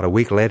colleague, about a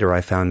week later,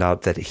 I found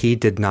out that he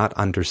did not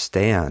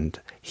understand.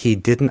 He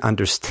didn't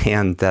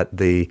understand that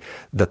the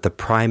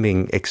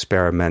priming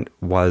experiment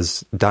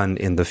was done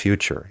in the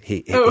future.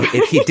 He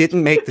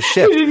didn't make the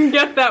shift. You didn't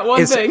get that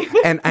one thing.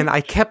 And I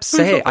kept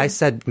saying, I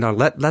said, no,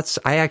 let's.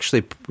 I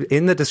actually,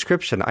 in the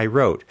description, I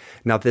wrote,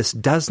 now this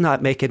does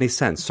not make any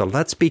sense. So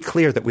let's be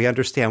clear that we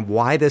understand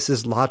why this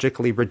is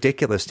logically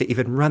ridiculous to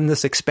even run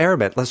this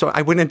experiment. So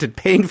I went into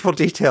painful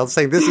detail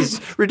saying this is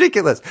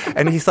ridiculous.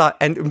 And he thought,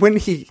 and when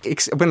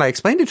I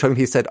explained it to him,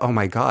 he said, "Oh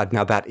my God,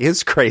 now that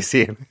is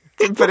crazy."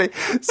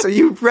 So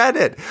you read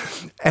it.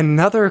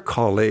 Another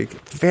colleague,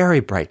 very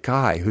bright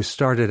guy, who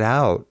started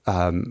out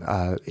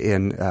I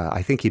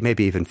think he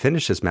maybe even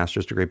finished his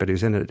master's degree, but he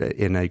was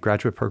in a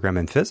graduate program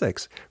in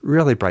physics,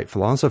 really bright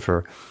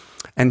philosopher.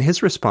 And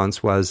his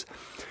response was,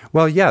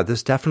 well, yeah,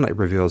 this definitely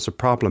reveals a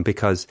problem,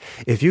 because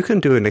if you can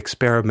do an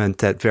experiment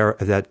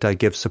that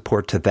gives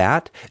support to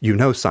that,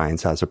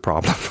 science has a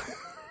problem.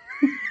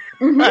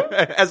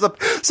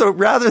 So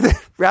rather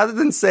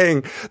than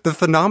saying the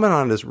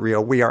phenomenon is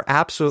real, we are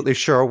absolutely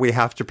sure we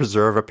have to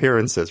preserve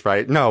appearances,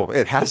 right? No,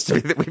 it has to be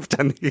that we've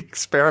done the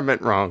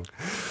experiment wrong.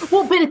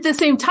 Well, but at the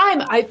same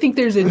time, I think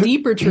there's a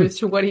deeper truth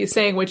to what he's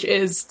saying, which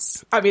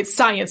is,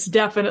 science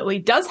definitely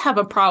does have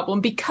a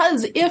problem,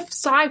 because if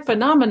psi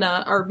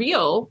phenomena are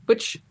real,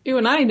 which you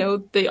and I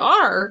know they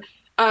are,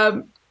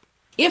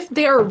 if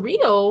they're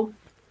real,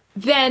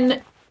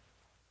 then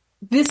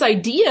this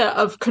idea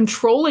of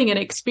controlling an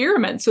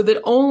experiment so that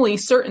only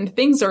certain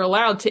things are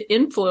allowed to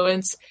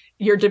influence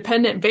your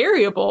dependent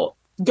variable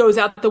goes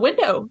out the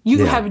window.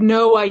 You have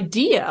no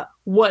idea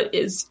what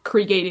is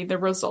creating the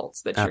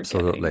results that you're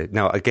getting.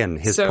 Now, again,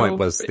 his point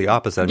was the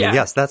opposite.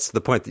 Yes, that's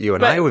the point that you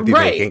and I would be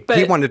making.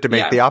 He wanted to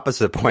make the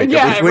opposite point.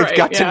 We've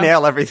got to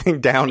nail everything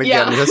down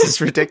again. This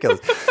is ridiculous.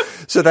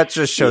 So that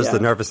just shows the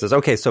nervousness.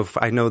 Okay, so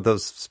I know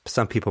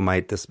some people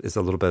this is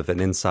a little bit of an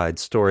inside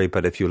story,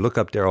 but if you look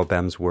up Daryl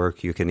Bem's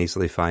work, you can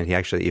easily find he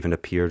actually even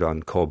appeared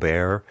on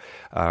Colbert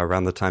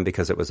around the time,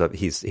 because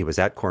he was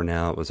at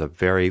Cornell. It was a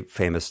very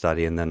famous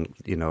study, and then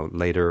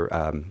later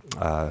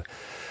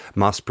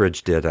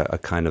Mossbridge did a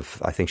kind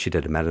of, I think she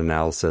did a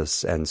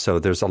meta-analysis, and so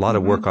there's a lot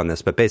of work on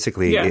this. But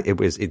basically,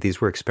 these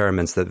were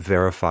experiments that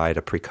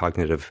verified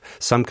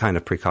some kind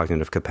of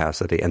precognitive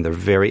capacity, and they're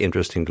very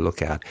interesting to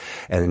look at.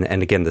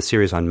 And again, the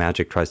series on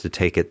magic tries to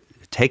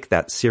take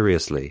that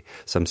seriously,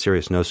 some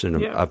serious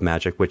notion of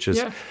magic, which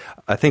is,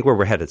 I think, where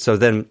we're headed. So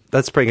then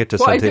let's bring it to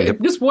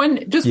something. Just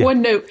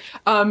one note.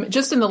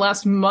 Just in the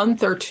last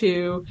month or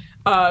two,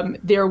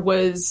 there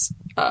was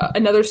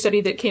another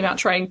study that came out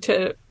trying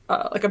to,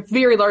 like a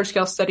very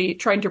large-scale study,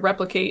 trying to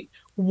replicate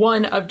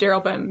one of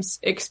Daryl Bem's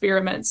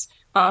experiments,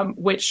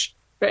 which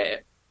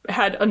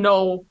had a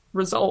null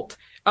result.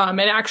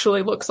 It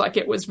actually looks like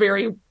it was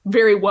very,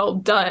 very well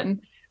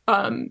done.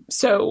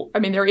 So,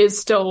 there is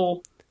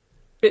still...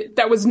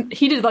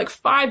 he did like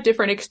 5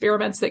 different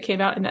experiments that came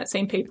out in that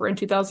same paper in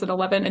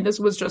 2011, and this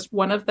was just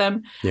one of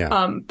them.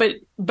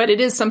 But it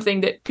is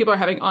something that people are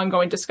having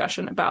ongoing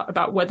discussion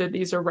about whether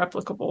these are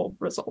replicable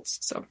results.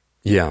 So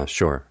yeah,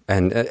 sure.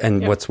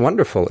 And what's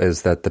wonderful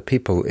is that the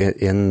people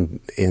in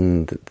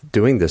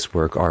doing this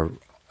work are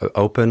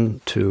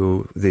open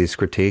to these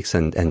critiques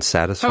and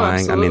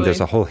satisfying.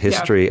 There's a whole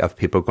history of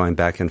people going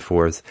back and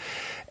forth,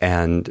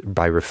 and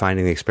by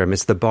refining the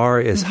experiments, the bar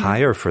is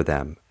higher for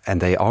them. And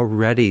they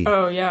already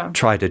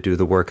try to do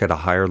the work at a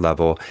higher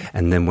level.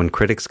 And then when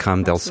critics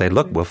come, they'll say,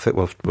 look, we'll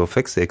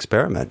fix the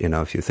experiment.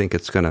 If you think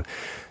it's going to...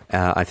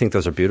 I think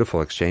those are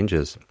beautiful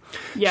exchanges.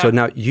 Yeah. So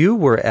now you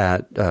were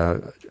at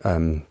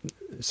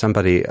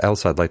somebody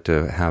else I'd like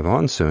to have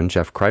on soon,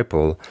 Jeff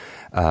Kripal,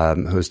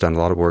 who's done a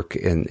lot of work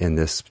in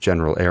this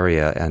general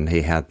area, and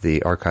he had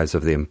the Archives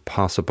of the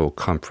Impossible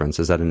conference.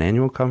 Is that an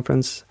annual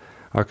conference?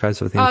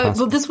 Archives of the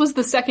Impossible? Well, this was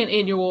the second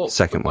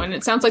one.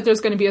 It sounds like there's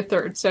going to be a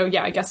third. So,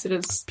 yeah, I guess it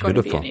is going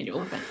to be an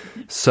annual event.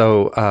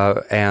 So,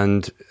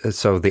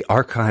 so the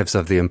Archives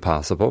of the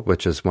Impossible,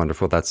 which is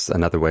wonderful. That's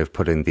another way of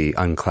putting the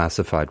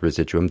unclassified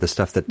residuum. The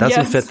stuff that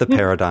doesn't fit the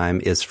paradigm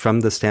is,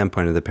 from the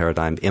standpoint of the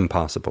paradigm,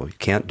 impossible. You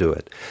can't do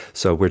it.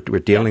 So we're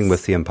dealing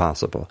with the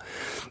impossible.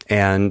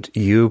 And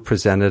you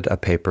presented a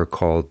paper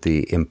called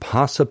The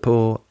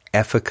Impossible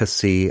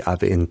Efficacy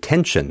of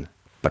Intention,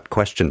 but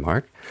question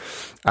mark.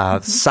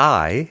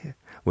 Psi,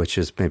 which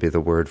is maybe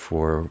the word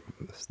for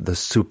the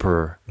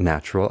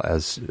supernatural,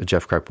 as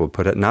Jeff Karp will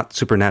put it. Not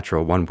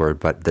supernatural, one word,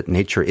 but that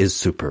nature is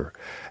super.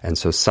 And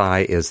so psi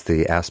is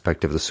the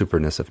aspect of the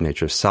superness of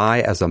nature. Psi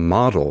as a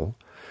model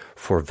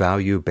for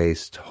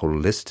value-based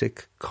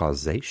holistic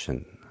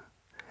causation.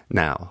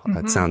 Now,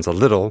 that sounds a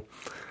little...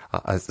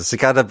 it's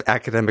got an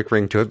academic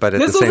ring to it, but at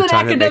the same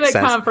time, it makes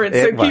sense. This was an academic conference,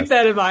 so keep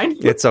that in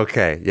mind. It's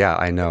okay. Yeah,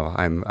 I know.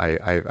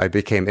 I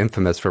became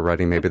infamous for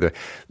writing maybe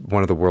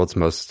one of the world's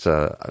most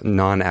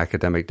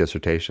non-academic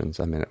dissertations.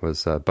 I mean, it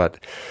was,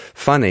 but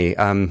funny.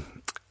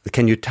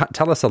 Can you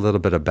tell us a little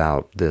bit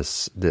about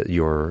this? If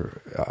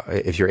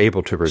you're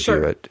able to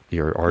review it,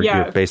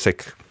 your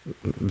basic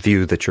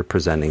view that you're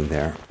presenting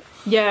there.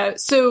 Yeah.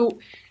 So,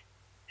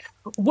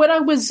 what I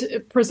was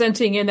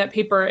presenting in that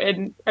paper,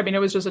 and I mean, it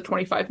was just a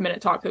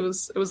 25-minute talk. It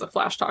was a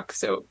flash talk,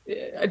 so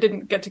I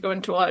didn't get to go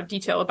into a lot of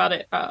detail about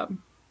it. But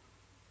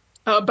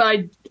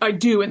I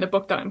do in the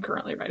book that I'm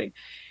currently writing.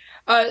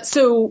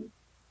 So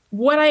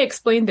what I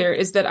explained there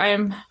is that I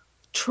am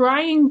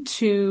trying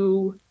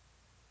to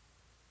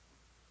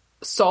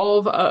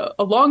solve a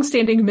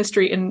longstanding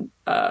mystery in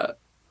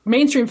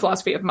mainstream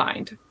philosophy of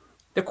mind.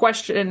 The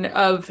question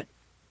of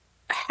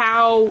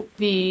how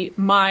the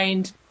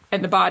mind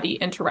and the body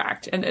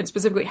interact, and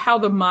specifically how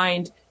the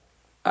mind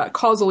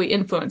causally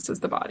influences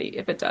the body,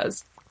 if it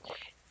does.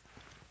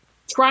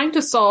 Trying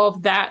to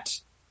solve that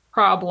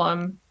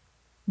problem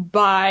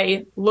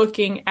by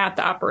looking at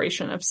the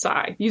operation of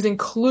psi, using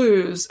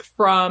clues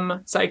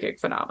from psychic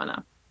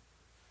phenomena.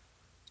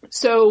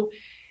 So,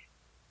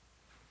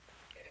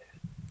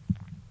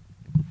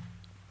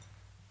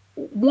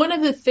 one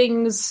of the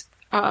things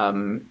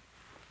that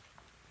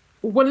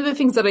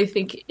I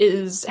think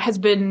has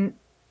been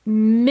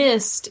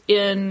missed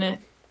in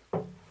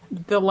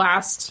the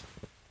last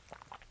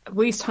at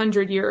least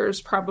 100 years,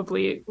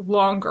 probably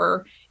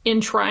longer, in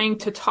trying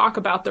to talk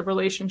about the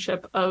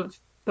relationship of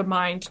the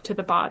mind to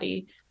the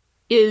body,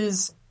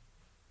 is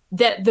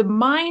that the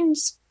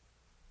mind's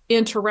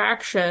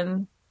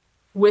interaction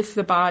with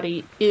the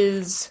body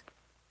is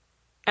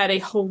at a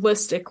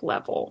holistic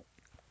level.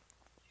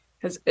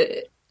 Because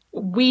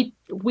we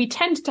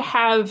tend to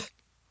have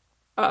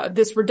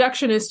this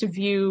reductionist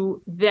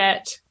view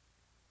that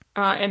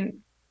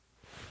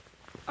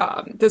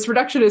this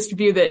reductionist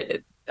view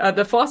that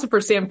the philosopher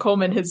Sam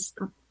Coleman has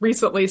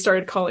recently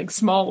started calling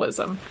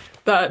smallism.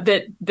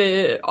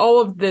 That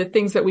all of the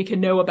things that we can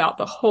know about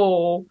the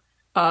whole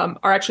are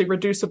actually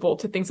reducible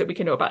to things that we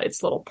can know about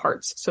its little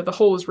parts. So the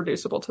whole is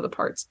reducible to the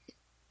parts.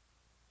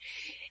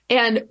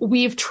 And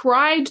we've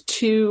tried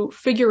to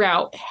figure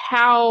out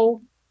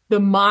how the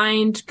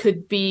mind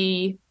could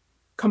be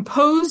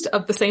composed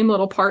of the same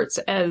little parts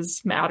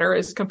as matter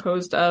is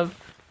composed of,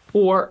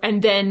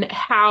 and then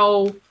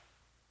how,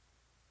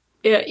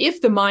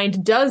 if the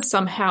mind does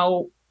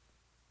somehow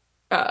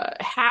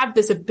have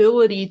this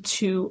ability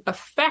to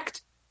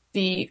affect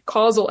the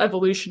causal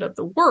evolution of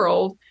the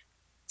world,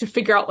 to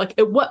figure out, like,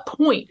 at what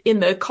point in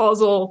the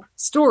causal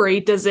story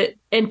does it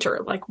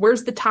enter? Like,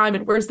 where's the time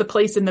and where's the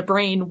place in the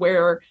brain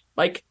where,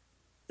 like,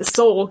 the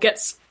soul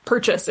gets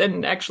purchased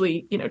and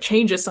actually,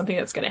 changes something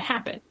that's going to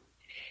happen?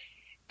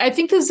 I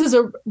think this is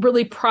a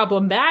really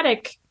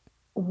problematic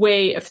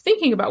way of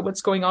thinking about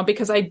what's going on,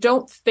 because I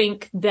don't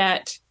think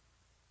that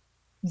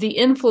the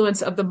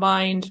influence of the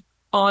mind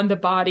on the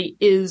body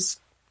is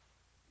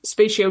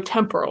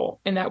spatiotemporal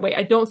in that way.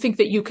 I don't think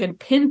that you can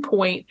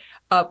pinpoint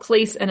a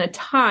place and a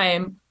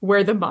time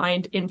where the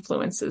mind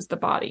influences the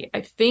body.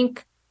 I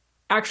think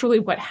actually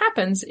what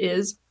happens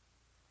is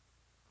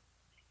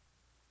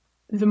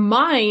the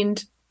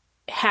mind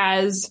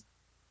has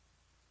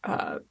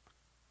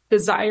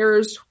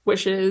desires,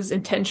 wishes,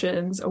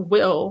 intentions, a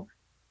will,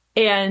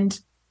 and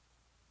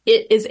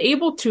it is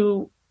able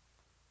to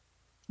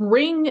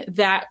bring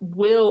that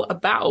will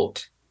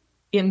about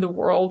in the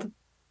world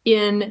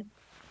in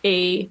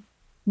a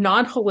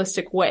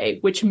non-holistic way,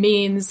 which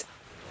means,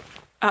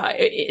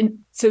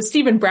 so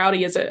Stephen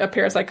Browdy is a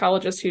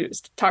parapsychologist who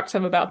talks to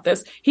him about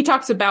this. He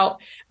talks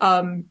about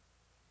the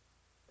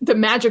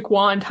magic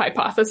wand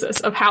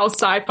hypothesis of how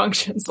psi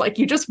functions. Like,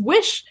 you just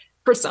wish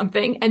for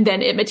something and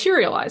then it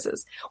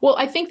materializes. Well,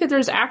 I think that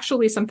there's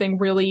actually something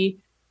really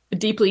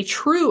deeply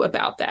true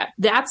about that.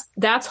 That's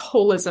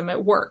holism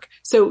at work.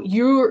 So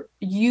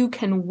you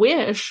can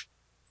wish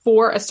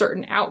for a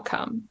certain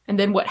outcome, and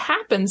then what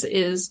happens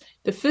is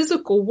the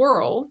physical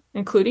world,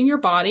 including your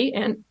body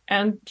and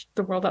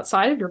the world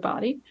outside of your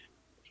body,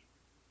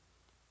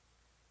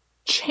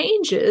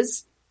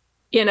 changes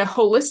in a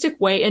holistic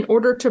way in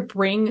order to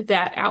bring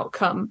that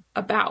outcome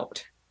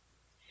about.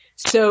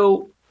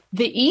 So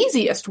the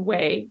easiest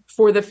way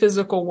for the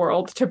physical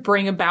world to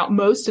bring about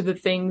most of the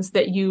things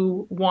that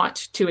you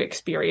want to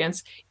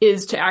experience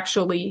is to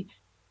actually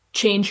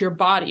change your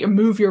body or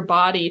move your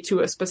body to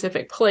a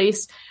specific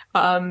place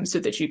so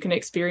that you can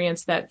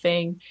experience that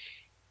thing.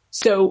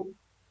 So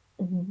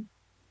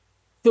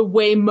the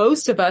way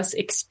most of us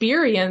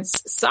experience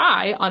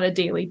psi on a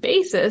daily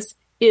basis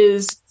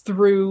is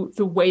through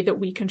the way that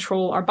we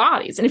control our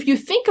bodies. And if you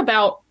think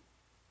about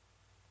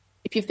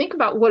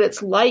what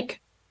it's like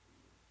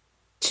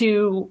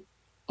to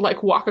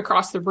walk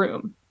across the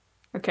room,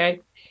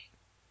 okay?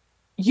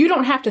 You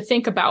don't have to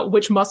think about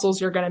which muscles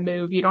you're going to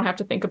move. You don't have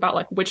to think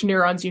about which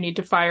neurons you need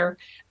to fire.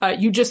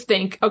 You just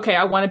think, okay,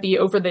 I want to be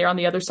over there on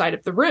the other side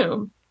of the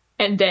room.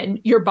 And then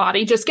your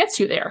body just gets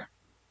you there,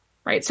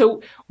 right?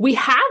 So we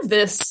have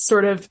this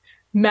sort of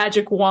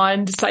magic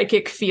wand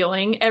psychic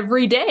feeling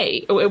every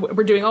day.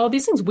 We're doing all of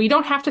these things. We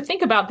don't have to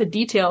think about the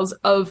details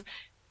of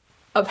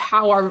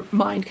how our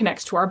mind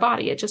connects to our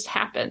body. It just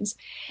happens.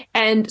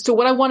 And so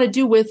what I want to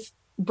do with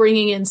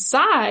bringing in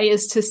psi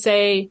is to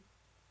say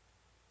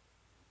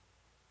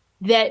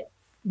that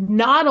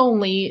not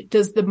only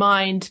does the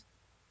mind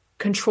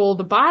control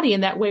the body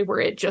in that way where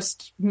it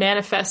just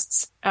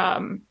manifests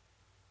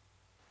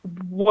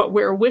what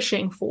we're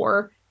wishing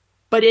for,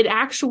 but it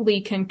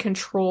actually can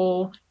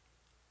control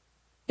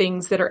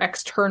things that are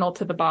external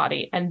to the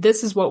body. And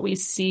this is what we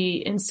see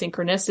in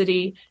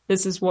synchronicity.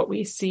 This is what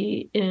we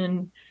see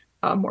in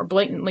more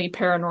blatantly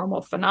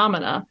paranormal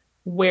phenomena,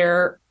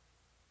 where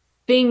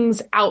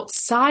things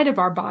outside of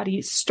our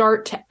body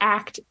start to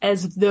act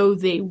as though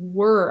they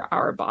were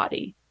our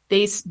body.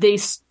 They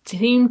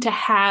seem to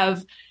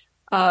have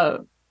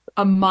a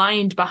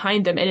mind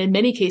behind them, and in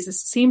many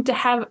cases seem to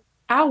have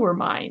our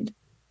mind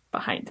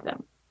behind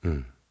them.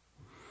 Mm.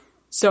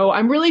 So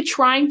I'm really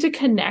trying to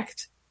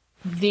connect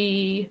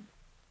this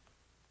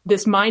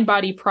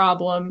mind-body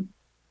problem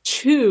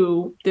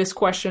to this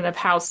question of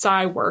how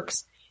psi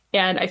works.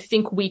 And I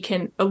think we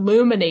can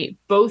illuminate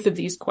both of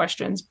these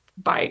questions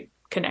by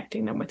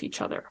connecting them with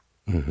each other.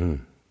 Mm-hmm.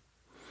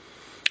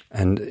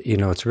 And,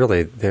 it's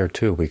really there,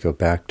 too. We go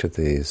back to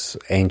these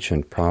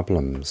ancient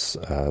problems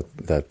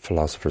that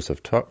philosophers have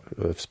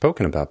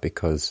spoken about,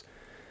 because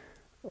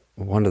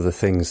one of the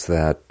things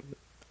that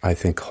I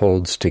think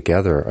holds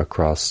together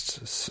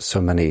across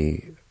so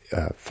many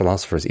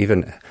philosophers,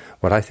 even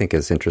what I think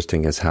is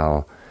interesting is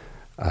how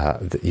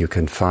you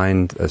can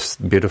find a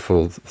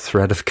beautiful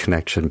thread of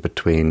connection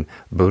between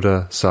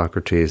Buddha,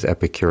 Socrates,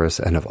 Epicurus,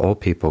 and of all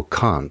people,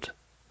 Kant.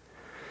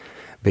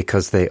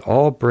 Because they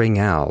all bring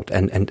out,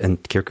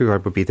 and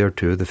Kierkegaard would be there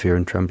too, the fear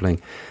and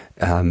trembling,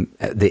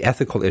 the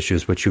ethical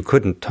issues, which you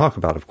couldn't talk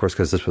about, of course,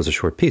 because this was a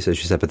short piece, as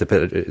you said, but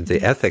the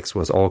ethics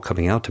was all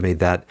coming out to me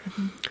that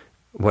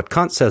what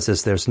Kant says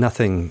is there's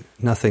nothing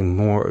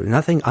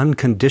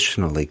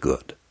unconditionally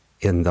good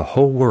in the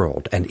whole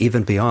world, and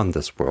even beyond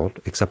this world,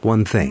 except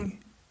one thing,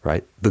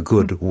 right? The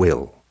good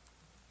will.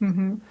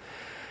 Mm-hmm.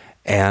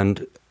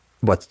 And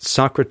what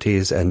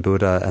Socrates and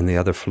Buddha and the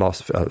other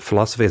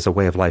philosophy as a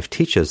way of life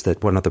teaches,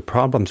 that one of the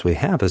problems we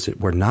have is that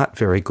we're not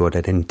very good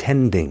at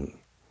intending.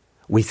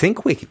 We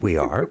think we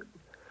are,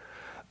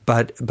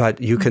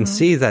 but you can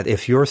see that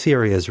if your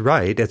theory is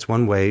right, it's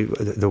one way.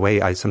 The way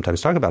I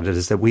sometimes talk about it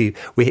is that we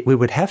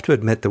would have to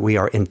admit that we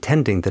are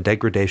intending the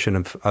degradation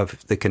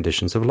of the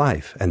conditions of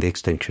life and the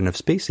extinction of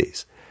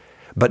species.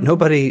 But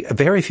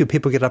very few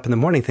people get up in the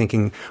morning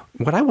thinking,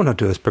 what I want to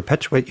do is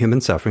perpetuate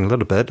human suffering a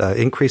little bit,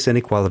 increase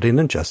inequality and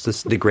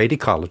injustice, degrade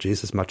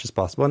ecologies as much as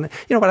possible. And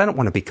you know what? I don't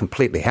want to be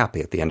completely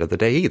happy at the end of the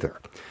day either.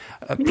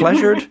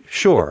 Pleasured?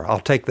 Sure, I'll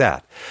take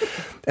that.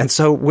 And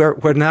so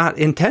we're not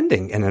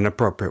intending in an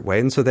appropriate way,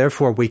 and so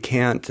therefore we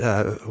can't.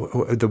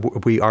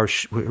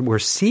 We're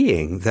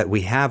seeing that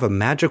we have a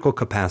magical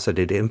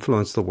capacity to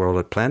influence the world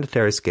at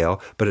planetary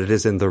scale, but it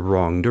is in the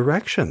wrong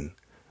direction.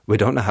 We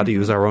don't know how to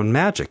use our own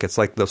magic. It's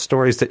like those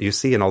stories that you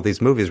see in all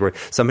these movies where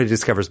somebody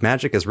discovers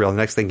magic is real. The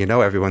next thing you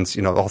know, everyone's,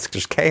 all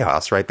just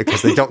chaos, right?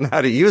 Because they don't know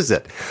how to use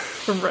it.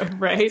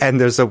 Right. And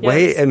there's a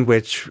way in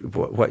which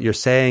what you're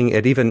saying,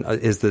 it even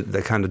is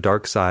the kind of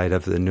dark side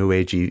of the New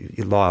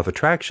Agey law of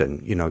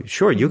attraction.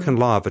 Sure, you can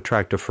law of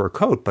attract a fur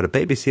coat, but a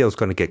baby seal is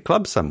going to get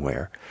clubbed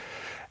somewhere.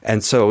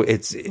 And so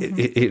it's,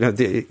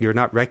 you're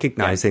not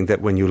recognizing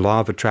that when you law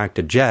of attract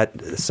a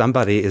jet,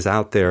 somebody is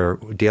out there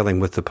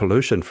dealing with the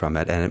pollution from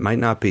it. And it might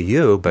not be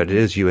you, but it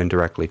is you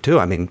indirectly too.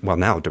 I mean, well,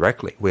 now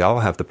directly. We all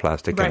have the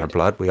plastic in our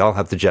blood. We all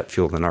have the jet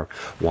fuel in our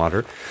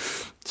water.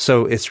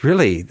 So it's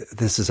really,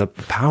 this is a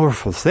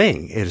powerful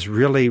thing. It is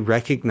really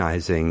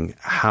recognizing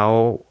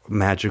how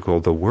magical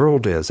the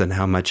world is and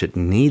how much it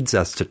needs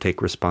us to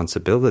take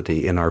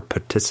responsibility in our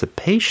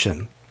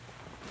participation.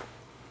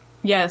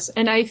 Yes,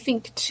 and I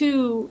think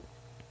too,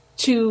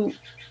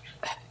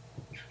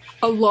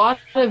 a lot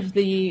of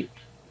the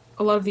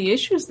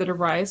issues that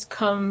arise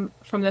come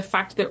from the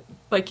fact that,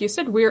 like you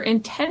said, we're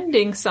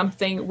intending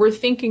something. We're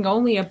thinking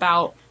only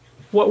about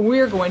what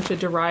we're going to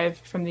derive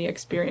from the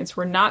experience.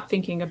 We're not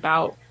thinking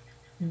about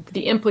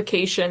the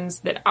implications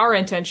that our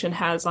intention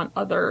has on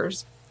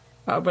others,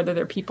 whether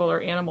they're people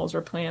or animals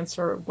or plants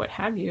or what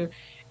have you.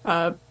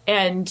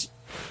 And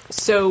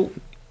so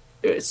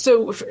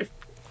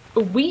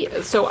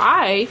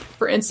I,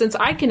 for instance,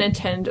 I can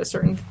intend a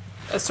certain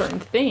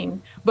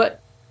thing,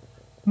 but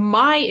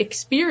my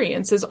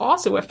experience is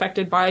also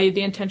affected by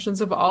the intentions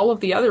of all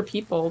of the other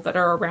people that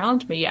are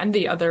around me and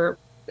the other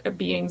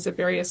beings of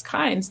various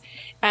kinds.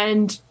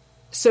 And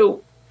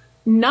so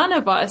none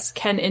of us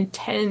can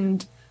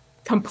intend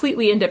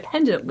completely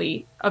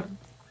independently of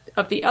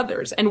the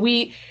others. And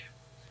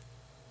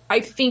I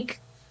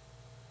think,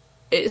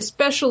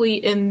 especially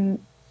in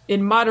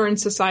modern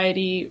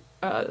society,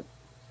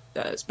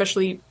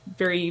 especially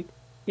very,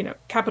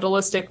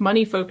 capitalistic,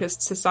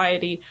 money-focused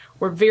society,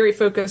 we're very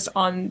focused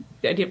on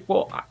the idea of,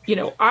 well,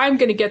 I'm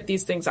going to get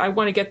these things. I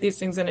want to get these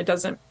things, and it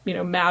doesn't,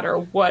 matter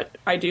what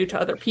I do to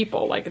other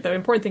people. Like, the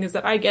important thing is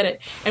that I get it.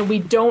 And we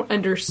don't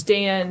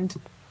understand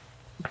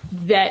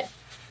that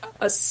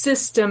a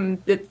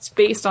system that's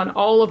based on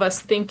all of us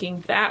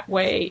thinking that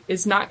way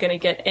is not going to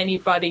get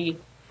anybody,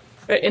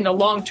 in the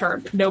long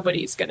term,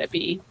 nobody's going to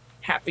be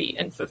happy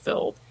and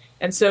fulfilled.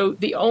 And so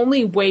the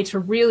only way to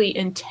really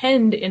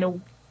intend in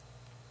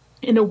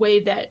a way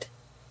that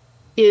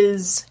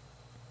is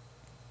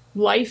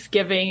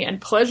life-giving and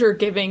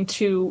pleasure-giving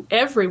to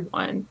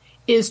everyone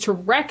is to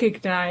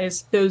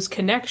recognize those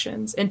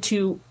connections and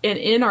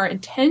in our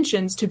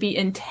intentions to be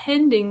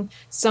intending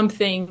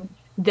something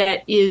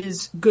that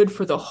is good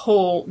for the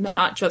whole,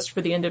 not just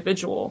for the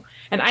individual.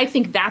 And I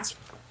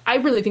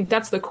really think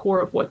that's the core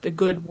of what the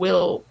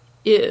goodwill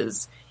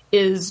is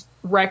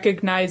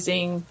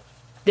recognizing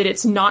that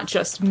it's not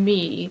just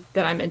me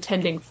that I'm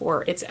intending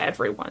for, it's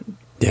everyone.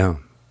 Yeah.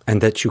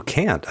 And that you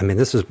can't. I mean,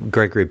 this is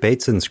Gregory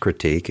Bateson's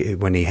critique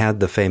when he had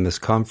the famous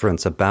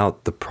conference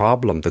about the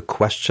problem, the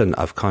question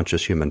of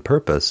conscious human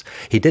purpose.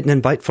 He didn't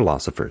invite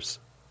philosophers.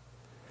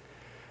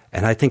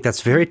 And I think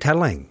that's very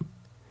telling.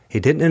 He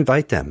didn't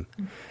invite them.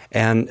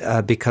 And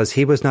because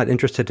he was not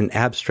interested in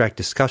abstract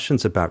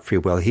discussions about free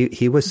will,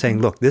 he was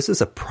saying, look, this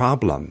is a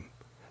problem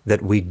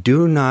that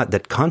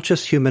that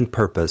conscious human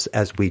purpose,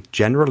 as we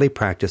generally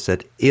practice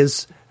it,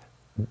 is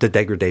the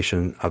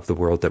degradation of the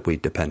world that we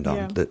depend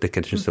on, the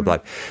conditions of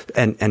life.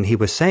 And he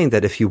was saying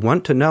that if you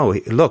want to know,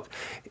 look,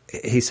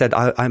 he said,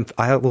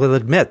 I will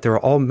admit there are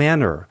all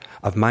manner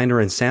of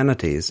minor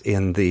insanities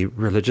in the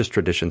religious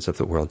traditions of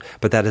the world,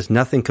 but that is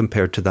nothing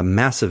compared to the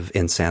massive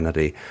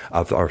insanity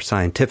of our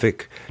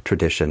scientific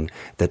tradition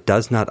that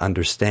does not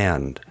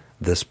understand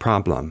this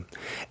problem.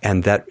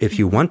 And that if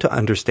you want to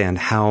understand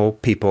how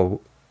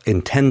people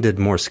intended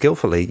more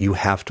skillfully, you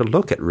have to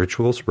look at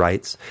rituals,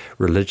 rites,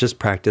 religious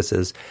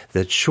practices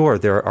that, sure,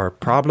 there are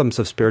problems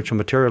of spiritual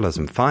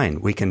materialism. Fine,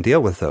 we can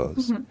deal with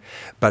those.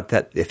 But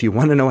that if you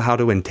want to know how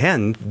to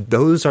intend,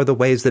 those are the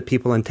ways that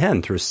people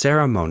intend, through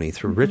ceremony,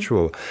 through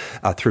ritual,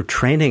 through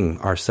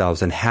training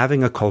ourselves and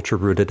having a culture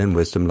rooted in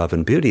wisdom, love,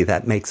 and beauty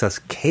that makes us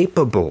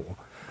capable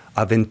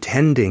of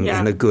intending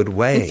in a good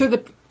way. And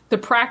so the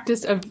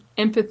practice of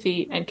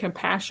empathy and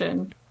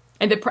compassion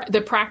and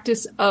the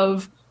practice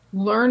of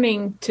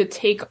learning to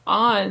take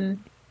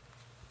on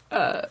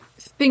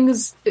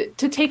things,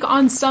 to take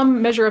on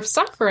some measure of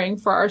suffering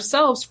for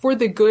ourselves for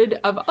the good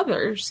of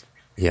others.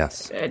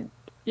 Yes. And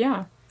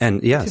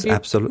yes,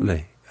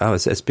 absolutely. Oh,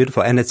 it's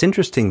beautiful. And it's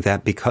interesting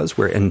that because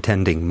we're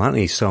intending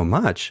money so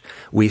much,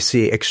 we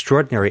see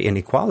extraordinary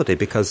inequality,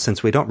 because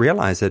since we don't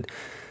realize it,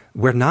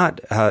 we're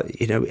not,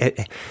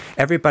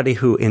 everybody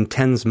who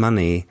intends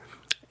money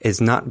is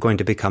not going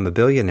to become a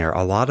billionaire.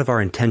 A lot of our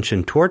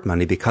intention toward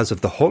money, because of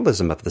the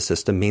holism of the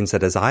system, means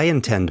that as I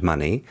intend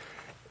money,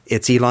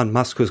 it's Elon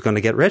Musk who's going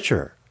to get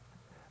richer.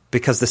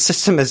 Because the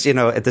system is,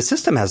 the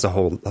system has a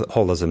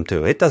holism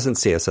too. It doesn't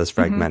see us as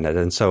fragmented.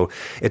 And so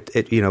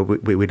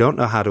we don't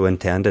know how to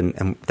intend,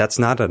 and that's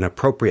not an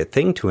appropriate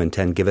thing to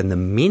intend given the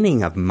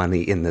meaning of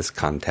money in this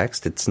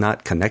context. It's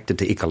not connected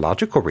to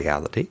ecological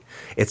reality.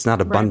 It's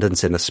not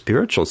abundance in a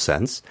spiritual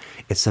sense.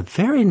 It's a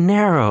very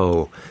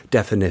narrow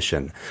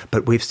definition.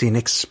 But we've seen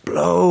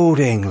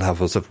exploding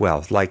levels of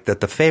wealth, like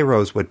that the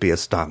pharaohs would be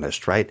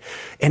astonished, right?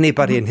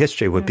 Anybody in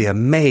history would be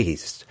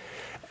amazed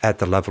at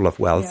the level of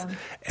wealth,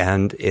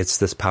 and it's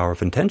this power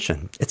of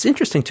intention. It's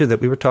interesting, too, that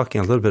we were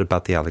talking a little bit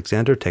about the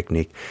Alexander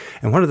technique,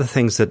 and one of the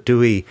things that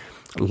Dewey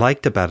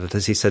liked about it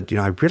is he said,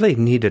 I really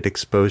needed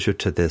exposure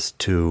to this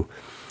to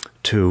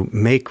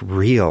make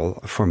real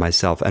for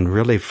myself and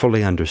really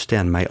fully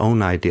understand my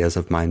own ideas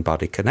of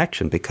mind-body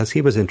connection, because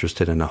he was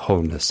interested in a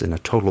wholeness, in a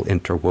total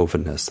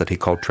interwovenness that he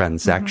called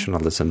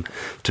transactionalism,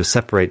 to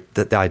separate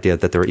the idea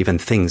that there are even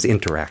things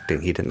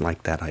interacting. He didn't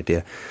like that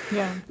idea.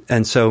 Yeah.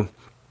 And so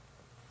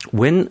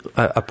when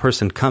a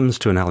person comes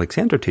to an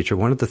Alexander teacher,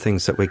 one of the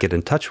things that we get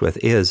in touch with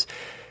is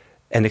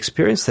an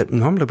experience that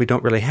normally we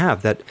don't really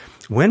have, that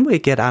when we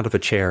get out of a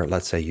chair,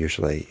 let's say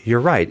usually, you're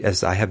right,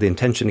 as I have the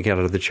intention to get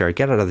out of the chair, I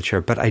get out of the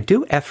chair, but I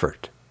do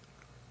effort.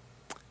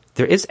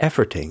 There is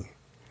efforting.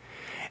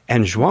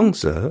 And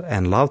Zhuangzi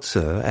and Lao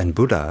Tzu and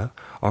Buddha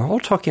are all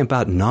talking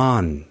about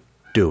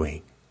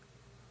non-doing,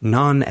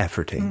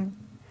 non-efforting.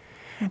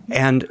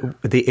 And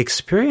the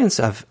experience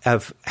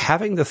of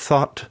having the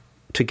thought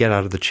to get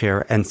out of the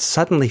chair and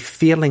suddenly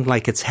feeling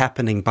like it's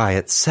happening by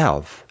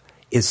itself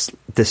is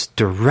this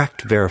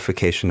direct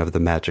verification of the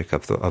magic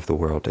of the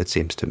world, it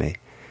seems to me.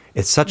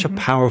 It's such a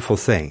powerful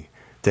thing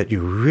that you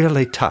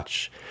really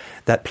touch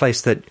that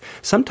place that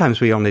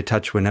sometimes we only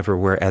touch whenever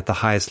we're at the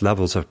highest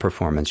levels of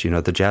performance. You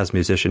know, the jazz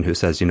musician who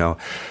says, you know,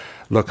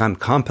 look, I'm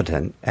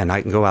competent and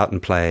I can go out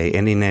and play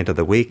any night of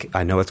the week.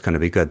 I know it's going to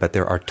be good. But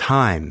there are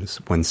times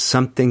when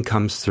something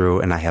comes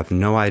through and I have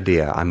no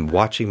idea. I'm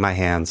watching my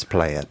hands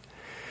play it.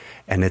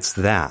 And it's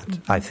that,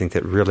 I think,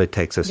 that really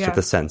takes us to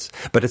the sense.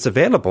 But it's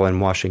available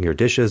in washing your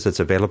dishes. It's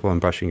available in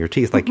brushing your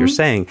teeth. Like you're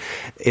saying,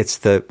 it's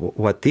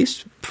what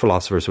these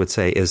philosophers would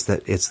say is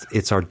that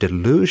it's our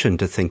delusion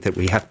to think that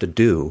we have to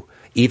do,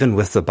 even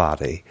with the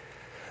body,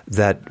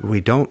 that we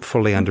don't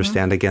fully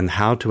understand, again,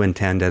 how to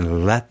intend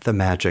and let the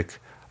magic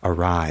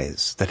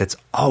arise, that it's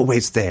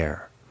always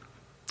there.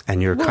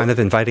 And you're kind of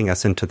inviting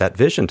us into that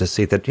vision to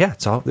see that,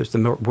 there's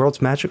the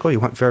world's magical. You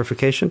want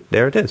verification?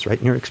 There it is, right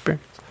in your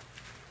experience.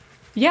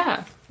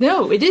 Yeah.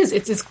 No, it is.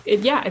 It's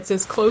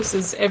as close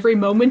as every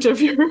moment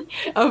of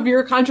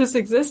your conscious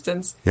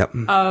existence. Yep.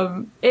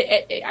 I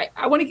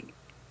want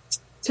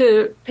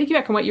to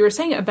piggyback on what you were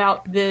saying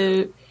about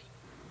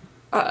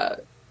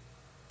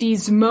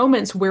these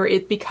moments where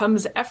it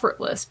becomes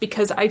effortless,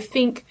 because I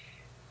think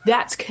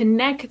that's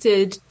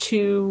connected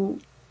to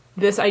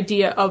this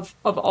idea of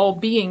all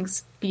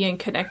beings being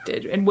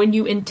connected. And when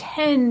you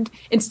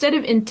instead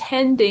of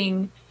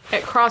intending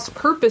at cross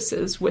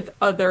purposes with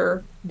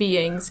other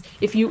beings,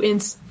 if you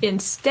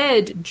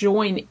instead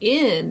join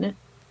in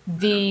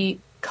the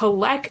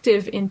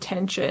collective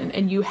intention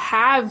and you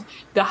have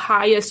the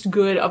highest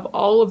good of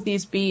all of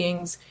these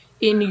beings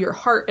in your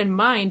heart and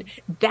mind,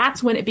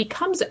 that's when it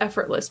becomes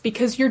effortless,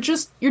 because you're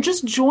just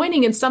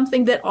joining in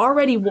something that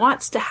already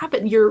wants to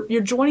happen.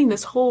 You're joining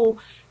this whole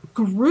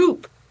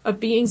group of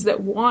beings that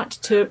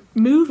want to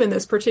move in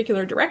this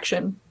particular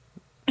direction.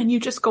 And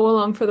you just go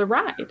along for the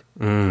ride.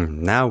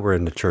 Now we're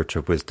in the Church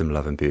of Wisdom,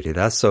 Love, and Beauty.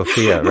 That's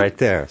Sophia right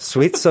there.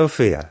 Sweet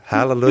Sophia.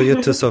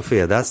 Hallelujah to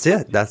Sophia. That's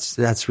it.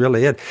 That's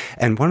really it.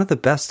 And one of the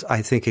best,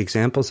 I think,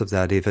 examples of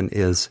that even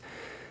is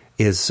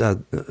Thich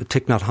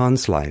Nhat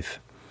Hanh's life.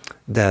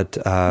 That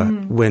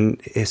when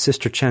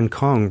Sister Chen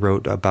Kong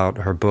wrote about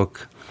her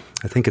book,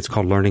 I think it's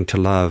called Learning to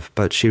Love,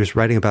 but she was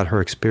writing about her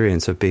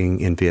experience of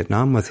being in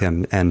Vietnam with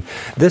him. And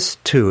this,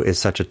 too, is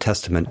such a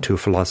testament to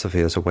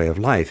philosophy as a way of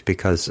life,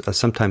 because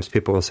sometimes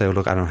people will say, oh,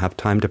 look, I don't have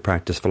time to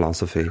practice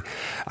philosophy.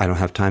 I don't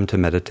have time to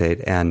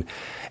meditate. And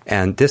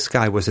this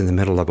guy was in the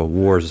middle of a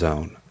war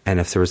zone. And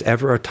if there was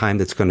ever a time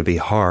that's going to be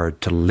hard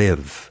to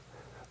live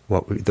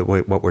what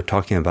we're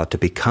talking about, to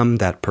become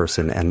that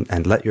person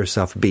and let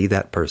yourself be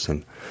that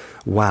person,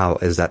 wow,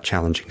 is that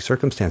challenging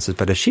circumstances.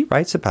 But as she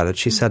writes about it,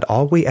 she said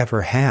all we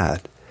ever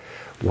had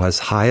was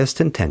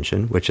highest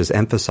intention, which is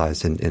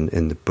emphasized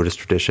in the Buddhist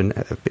tradition.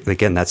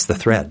 Again, that's the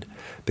thread,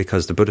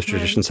 because the Buddhist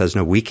tradition says,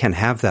 no, we can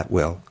have that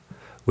will.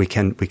 We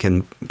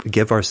can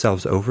give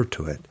ourselves over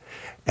to it.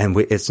 And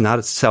it's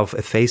not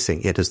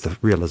self-effacing. It is the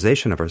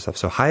realization of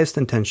ourselves. So highest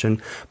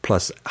intention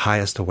plus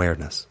highest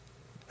awareness.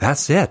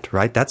 That's it,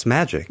 right? That's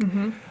magic.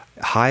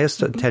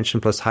 Highest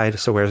attention plus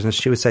highest awareness.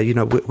 She would say,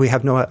 we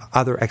have no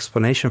other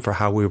explanation for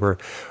how we were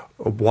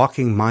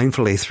walking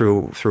mindfully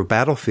through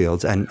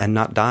battlefields and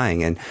not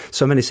dying. And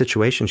so many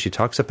situations she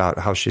talks about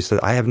how she said,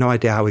 I have no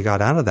idea how we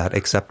got out of that,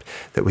 except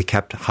that we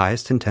kept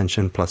highest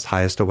intention plus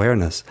highest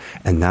awareness.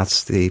 And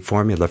that's the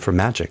formula for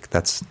magic.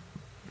 That's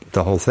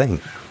the whole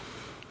thing.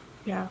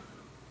 Yeah.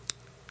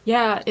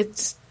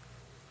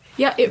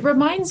 Yeah, it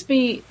reminds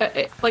me,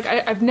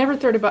 I've never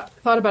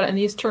thought about it in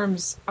these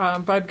terms,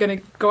 but I'm going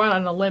to go out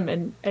on a limb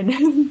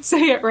and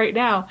say it right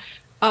now.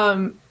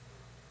 Because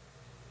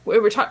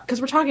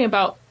we're talking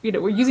about,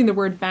 we're using the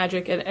word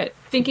magic and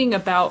thinking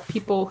about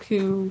people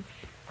who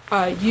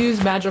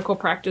use magical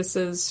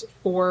practices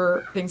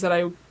for things that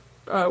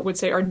I would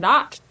say are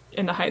not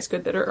in the highest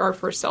good, that are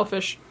for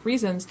selfish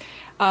reasons.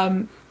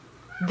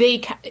 They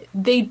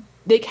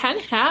can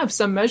have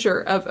some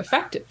measure of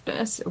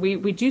effectiveness.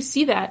 We do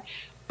see that.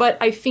 But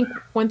I think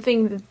one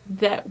thing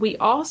that we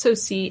also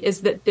see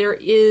is that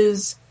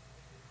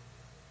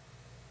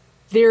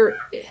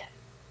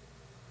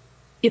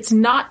it's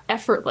not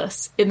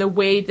effortless in the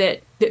way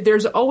that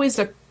there's always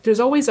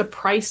a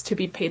price to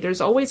be paid. There's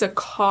always a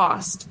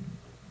cost,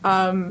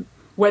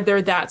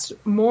 whether that's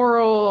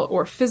moral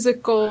or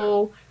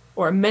physical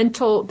or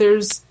mental.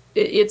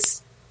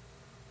 It's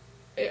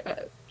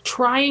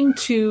trying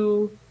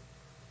to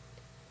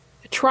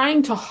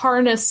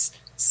harness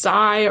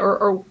psi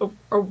or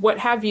what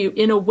have you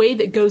in a way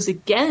that goes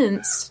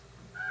against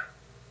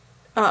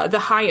the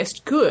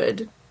highest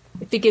good.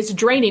 I think it's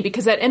draining,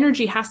 because that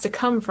energy has to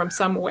come from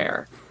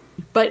somewhere.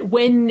 But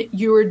when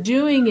you're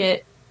doing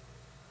it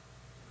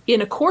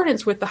in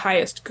accordance with the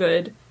highest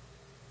good,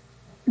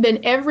 then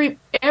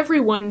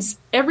everyone's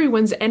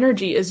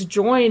energy is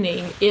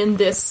joining in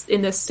this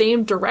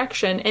same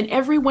direction, and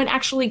everyone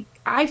actually,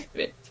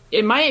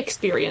 in my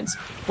experience,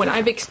 when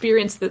I've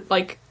experienced that,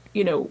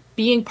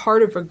 being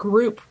part of a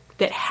group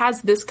that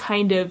has this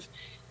kind of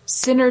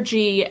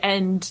synergy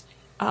and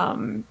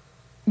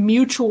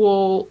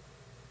mutual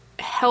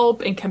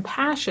help and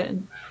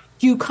compassion,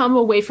 you come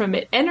away from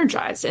it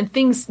energized, and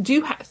things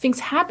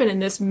happen in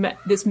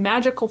this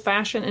magical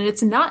fashion, and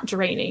it's not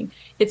draining.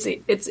 It's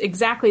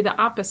exactly the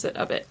opposite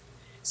of it.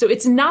 So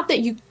it's not that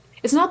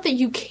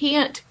you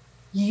can't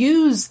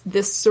use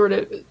this sort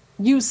of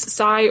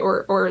psi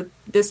or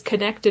this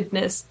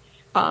connectedness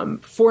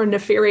for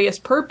nefarious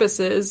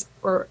purposes,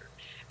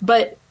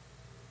 but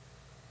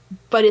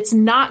it's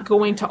not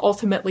going to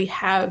ultimately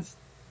have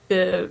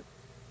the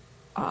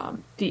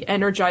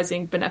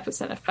energizing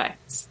beneficent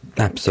effects.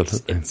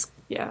 Absolutely.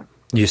 Yeah.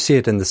 You see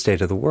it in the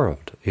state of the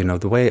world.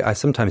 The way I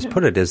sometimes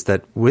put it is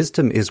that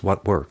wisdom is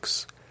what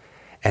works.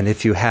 And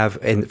if you have,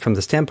 from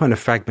the standpoint of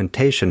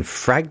fragmentation,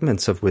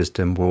 fragments of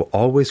wisdom will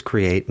always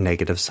create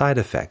negative side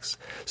effects.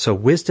 So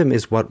wisdom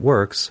is what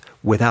works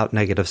without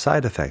negative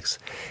side effects.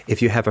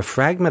 If you have a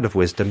fragment of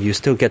wisdom, you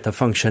still get the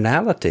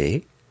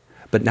functionality,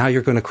 but now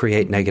you're going to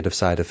create negative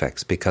side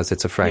effects because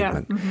it's a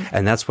fragment. Yeah. Mm-hmm.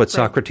 And that's what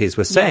Socrates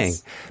was saying.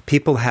 Yes.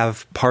 People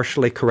have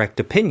partially correct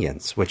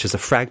opinions, which is a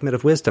fragment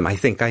of wisdom. I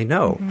think I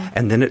know. Mm-hmm.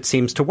 And then it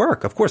seems to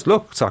work. Of course,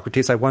 look,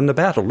 Socrates, I won the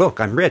battle. Look,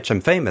 I'm rich.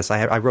 I'm famous.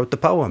 I wrote the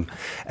poem.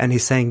 And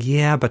he's saying,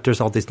 yeah, but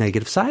there's all these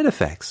negative side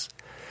effects.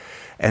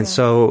 And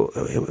so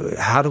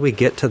how do we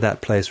get to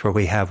that place where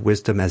we have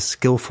wisdom as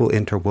skillful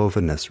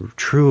interwovenness,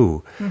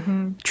 true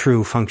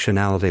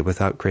functionality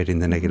without creating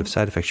the negative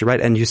side effects? You're right.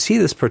 And you see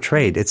this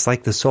portrayed. It's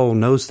like the soul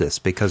knows this,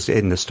 because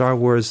in the Star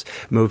Wars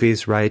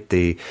movies, right,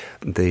 the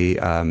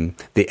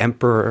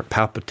Emperor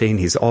Palpatine,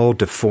 he's all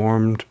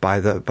deformed by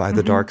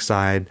the dark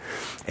side.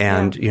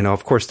 And,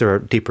 of course, there are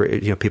deeper,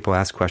 people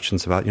ask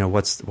questions about,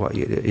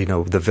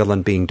 the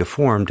villain being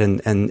deformed.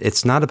 And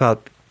it's not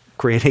about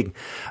creating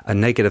a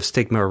negative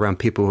stigma around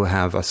people who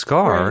have a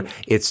scar. Right.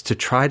 It's to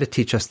try to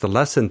teach us the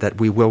lesson that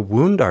we will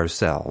wound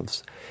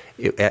ourselves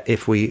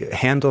if we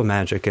handle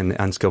magic in an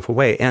unskillful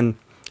way. And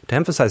to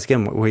emphasize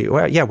again,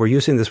 we're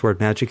using this word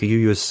magic, you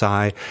use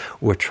psi.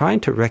 We're trying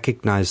to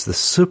recognize the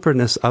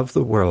superness of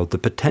the world, the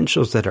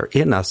potentials that are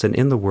in us and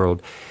in the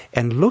world,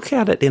 and look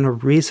at it in a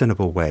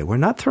reasonable way. We're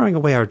not throwing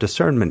away our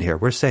discernment here.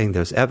 We're saying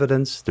there's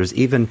evidence. There's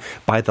even,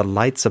 by the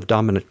lights of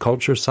dominant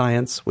culture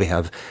science, we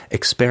have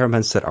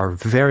experiments that are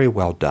very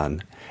well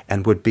done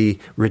and would be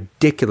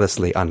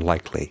ridiculously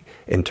unlikely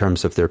in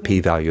terms of their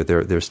p-value,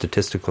 their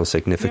statistical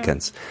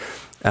significance.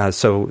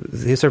 So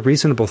these are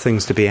reasonable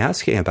things to be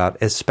asking about,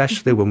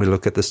 especially when we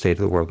look at the state of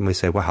the world and we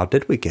say, well, how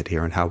did we get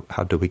here and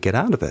how do we get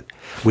out of it?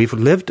 We've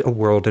lived a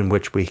world in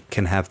which we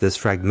can have this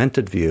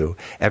fragmented view,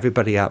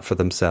 everybody out for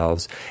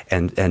themselves,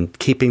 and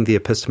keeping the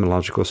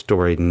epistemological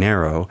story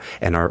narrow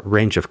and our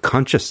range of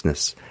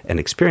consciousness and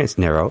experience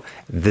narrow.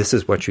 This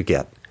is what you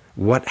get.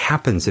 What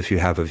happens if you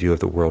have a view of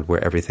the world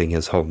where everything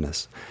is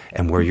wholeness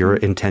and where your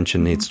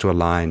intention needs to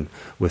align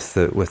with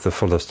the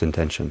fullest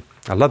intention?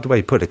 I love the way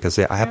you put it, because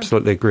I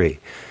absolutely agree.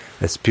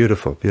 It's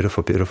beautiful,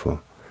 beautiful,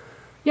 beautiful.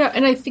 Yeah,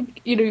 and I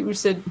think, you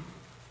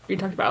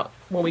talked about,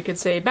 well, we could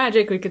say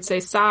magic, we could say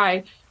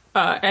psi,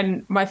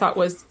 and my thought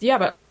was,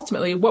 but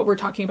ultimately what we're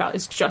talking about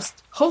is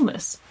just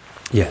wholeness.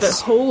 Yes.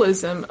 The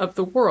holism of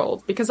the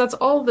world, because that's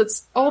all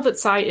that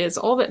psi is,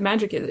 all that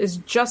magic is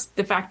just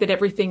the fact that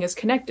everything is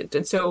connected.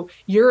 And so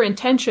your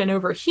intention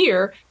over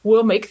here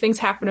will make things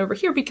happen over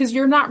here, because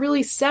you're not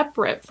really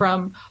separate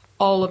from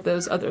all of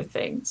those other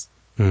things.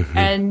 Mm-hmm.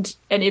 And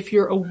if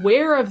you're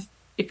aware of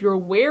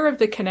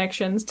the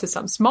connections to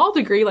some small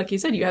degree, like you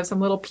said, you have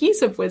some little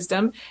piece of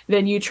wisdom,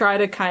 then you try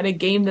to kind of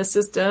game the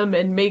system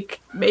and make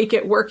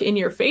it work in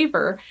your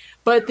favor.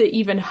 But the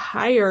even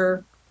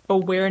higher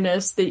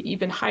awareness, the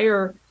even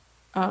higher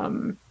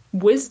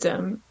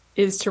wisdom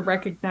is to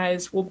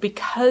recognize, well,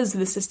 because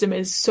the system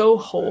is so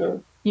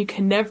whole, you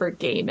can never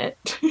game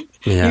it.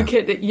 Yeah.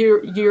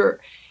 You're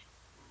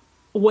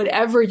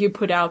whatever you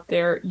put out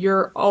there,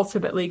 you're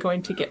ultimately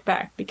going to get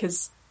back,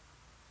 because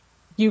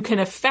you can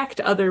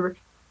affect other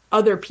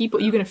people,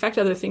 you can affect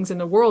other things in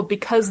the world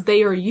because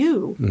they are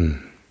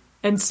you.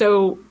 And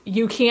so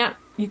you can't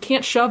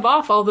shove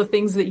off all the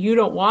things that you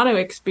don't want to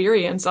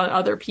experience on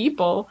other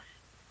people,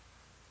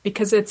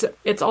 because it's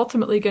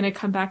ultimately going to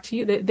come back to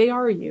you. They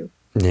are you.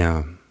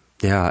 Yeah.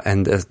 Yeah.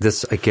 And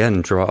this,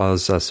 again,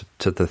 draws us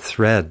to the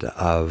thread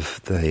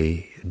of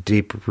the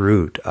deep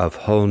root of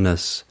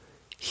wholeness,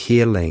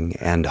 healing,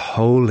 and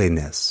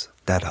holiness.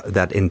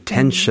 That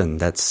intention,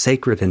 that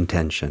sacred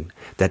intention,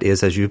 that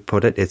is, as you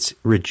put it, it's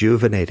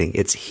rejuvenating,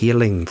 it's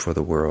healing for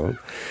the world,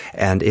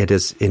 and it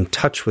is in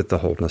touch with the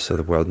wholeness of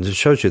the world. And it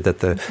shows you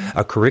that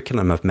a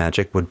curriculum of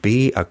magic would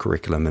be a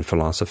curriculum in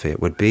philosophy.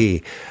 It would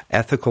be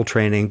ethical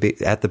training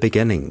at the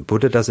beginning.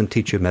 Buddha doesn't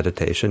teach you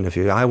meditation.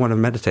 I want to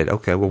meditate.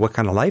 Okay, well, what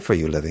kind of life are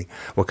you living?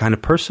 What kind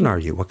of person are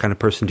you? What kind of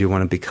person do you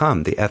want to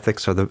become? The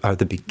ethics are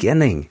the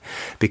beginning,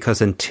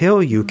 because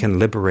until you can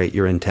liberate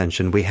your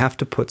intention, we have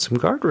to put some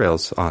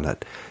guardrails on it.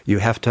 You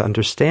have to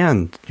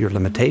understand your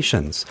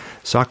limitations.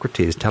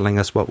 Socrates telling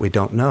us what we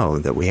don't know,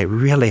 that we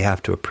really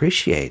have to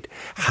appreciate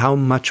how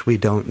much we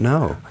don't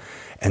know.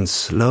 and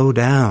slow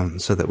down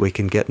so that we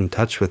can get in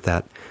touch with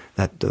those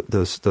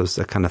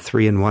kind of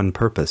 3-in-1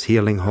 purpose,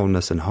 healing,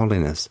 wholeness, and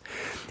holiness.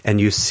 And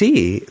you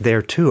see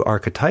there too,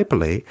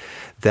 archetypally,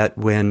 that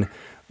when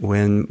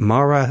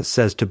Mara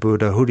says to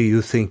Buddha, "Who do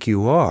you think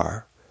you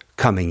are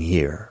coming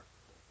here?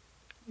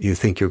 You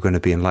think you're going to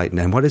be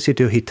enlightened." And what does he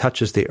do? He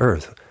touches the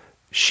earth.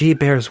 She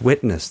bears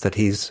witness that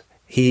he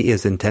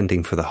is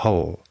intending for the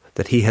whole,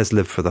 that he has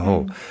lived for the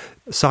whole.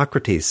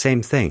 Socrates,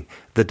 same thing.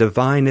 The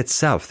divine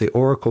itself, the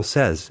oracle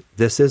says,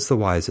 this is the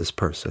wisest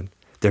person.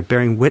 They're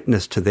bearing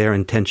witness to their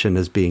intention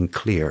as being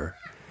clear.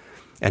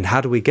 And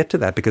how do we get to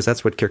that? Because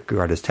that's what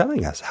Kierkegaard is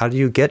telling us. How do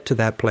you get to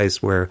that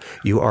place where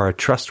you are a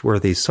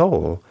trustworthy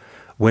soul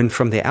when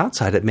from the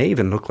outside it may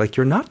even look like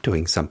you're not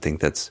doing something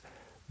that's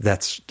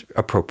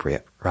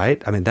appropriate,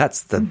 right? I mean,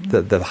 that's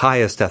the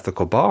highest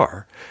ethical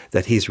bar,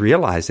 that he's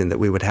realizing that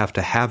we would have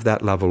to have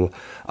that level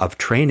of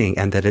training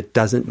and that it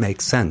doesn't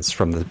make sense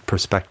from the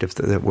perspective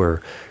that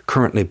we're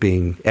currently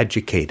being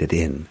educated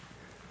in.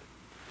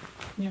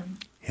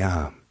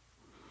 Yeah.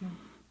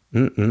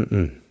 Well,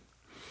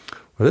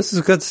 this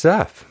is good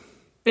stuff.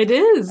 It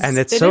is. And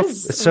it's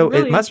really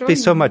it must be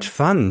so much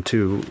fun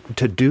to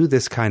do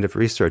this kind of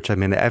research. I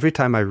mean, every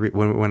time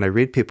when I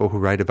read people who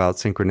write about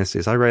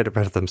synchronicities, I write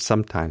about them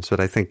sometimes, but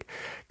I think,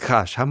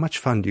 gosh, how much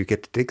fun do you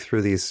get to dig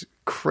through these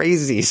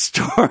crazy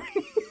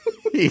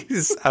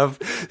stories of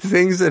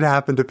things that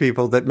happen to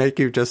people that make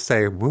you just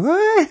say,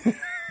 what?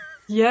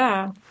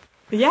 Yeah.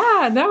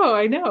 Yeah, no,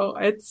 I know.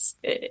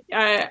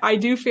 I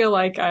do feel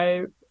like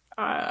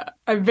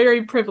I'm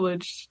very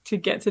privileged to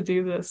get to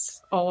do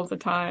this all of the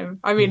time.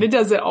 I mean, it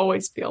doesn't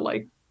always feel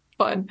like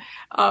fun,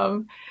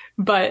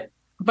 but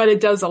it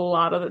does a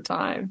lot of the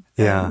time.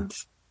 Yeah,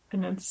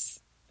 and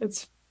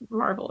it's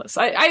marvelous.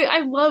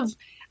 I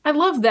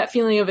love that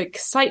feeling of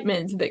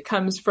excitement that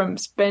comes from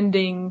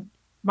spending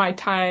my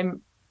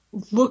time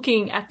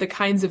looking at the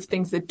kinds of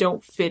things that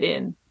don't fit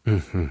in,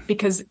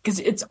 because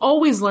it's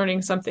always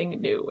learning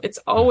something new. It's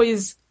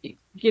always,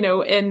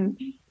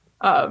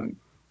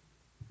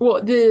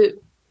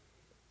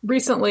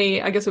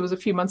 recently, I guess it was a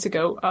few months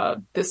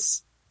ago,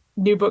 this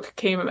new book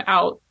came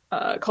out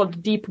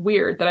called Deep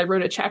Weird that I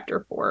wrote a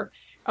chapter for.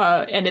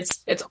 And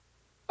it's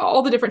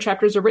all the different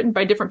chapters are written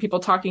by different people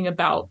talking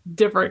about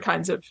different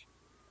kinds of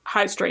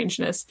high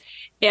strangeness.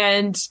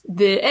 And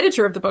the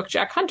editor of the book,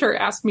 Jack Hunter,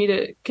 asked me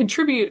to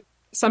contribute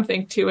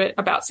something to it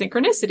about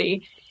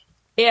synchronicity.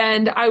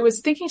 And I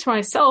was thinking to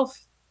myself,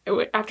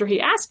 after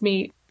he asked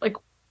me, like,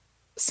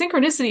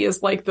 synchronicity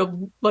is like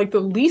the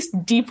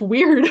least deep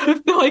weird.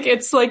 Like,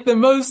 it's like the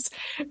most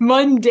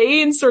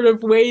mundane sort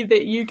of way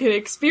that you can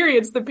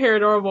experience the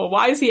paranormal.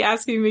 Why is he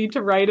asking me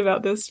to write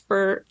about this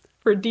for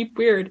deep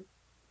weird?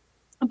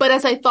 But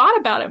as I thought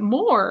about it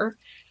more,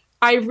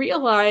 I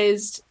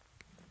realized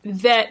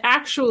that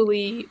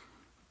actually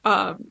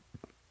that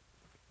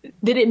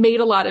it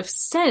made a lot of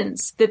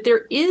sense that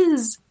there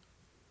is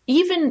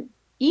even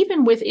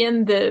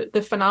within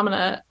the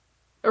phenomenon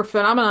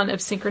of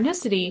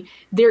synchronicity,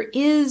 there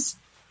is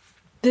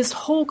this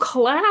whole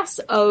class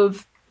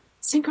of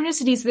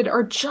synchronicities that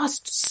are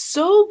just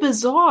so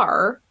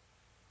bizarre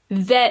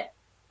that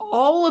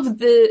all of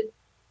the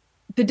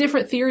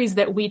different theories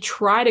that we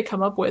try to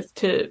come up with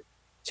to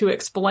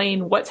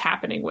explain what's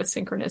happening with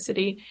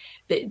synchronicity,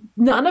 that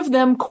none of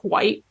them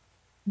quite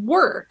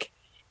work.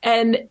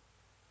 And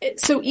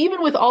so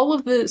even with all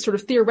of the sort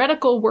of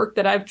theoretical work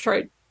that I've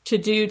tried to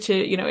do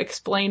to,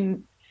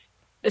 explain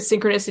a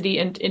synchronicity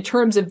in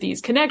terms of these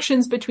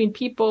connections between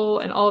people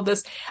and all of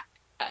this,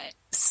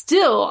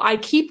 still I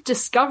keep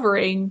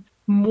discovering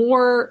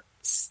more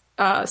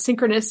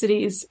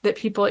synchronicities that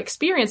people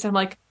experience. I'm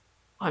like,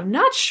 I'm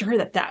not sure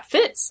that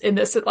fits in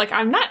this. Like,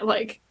 I'm not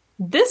like,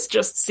 this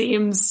just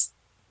seems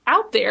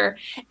out there.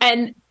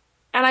 And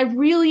I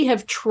really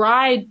have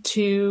tried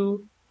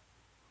to,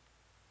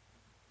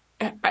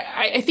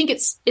 I think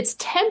it's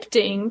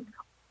tempting,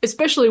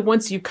 especially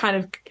once you kind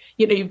of,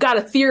 you've got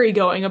a theory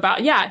going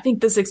about, I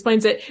think this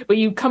explains it, but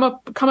you come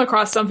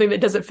across something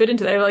that doesn't fit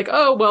into that. You're like,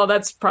 oh, well,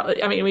 that's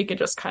probably, we can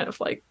just kind of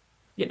like,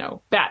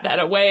 bat that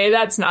away.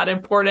 That's not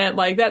important.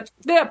 Like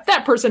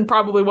that person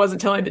probably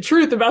wasn't telling the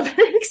truth about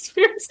their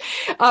experience.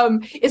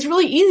 It's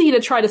really easy to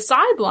try to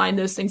sideline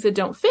those things that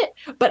don't fit.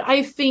 But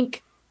I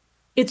think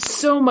it's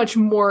so much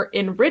more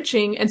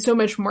enriching and so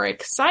much more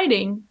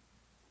exciting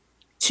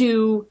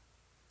to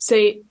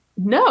say,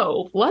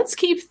 no, let's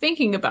keep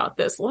thinking about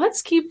this.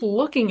 Let's keep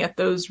looking at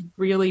those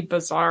really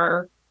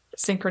bizarre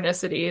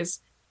synchronicities,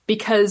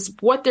 because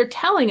what they're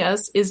telling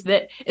us is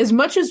that as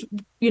much as,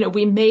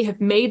 we may have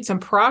made some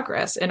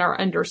progress in our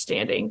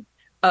understanding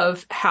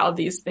of how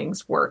these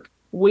things work,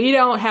 we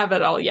don't have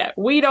it all yet.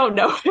 We don't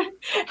know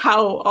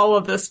how all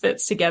of this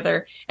fits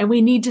together, and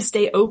we need to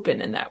stay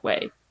open in that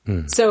way.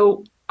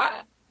 So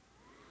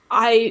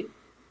I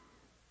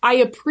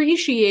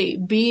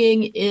appreciate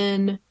being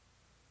in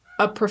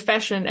a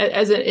profession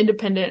as an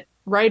independent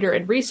writer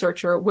and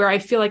researcher where I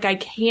feel like I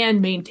can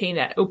maintain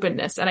that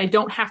openness, and I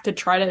don't have to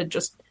try to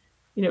just,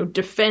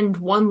 defend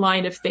one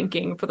line of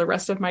thinking for the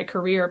rest of my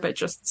career, but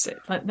just say,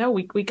 no,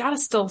 we gotta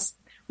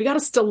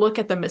still look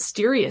at the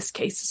mysterious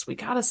cases. We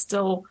got to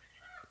still,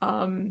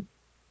 we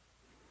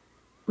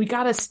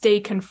got to stay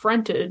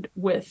confronted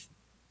with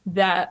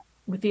that,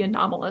 with the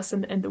anomalous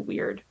and the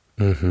weird.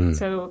 Mm-hmm.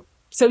 So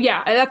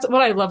yeah, that's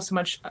what I love so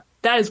much.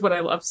 That is what I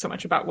love so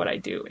much about what I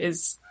do,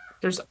 is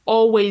there's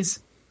always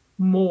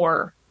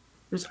more.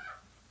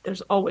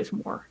 There's always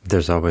more.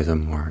 There's always a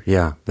more.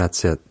 Yeah,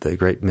 that's it. The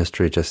great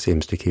mystery just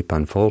seems to keep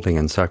unfolding.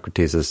 And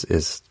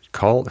Socrates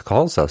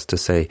calls us to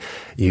say,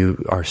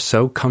 you are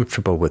so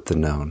comfortable with the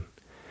known.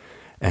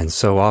 And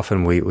so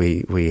often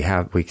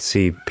we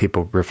see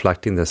people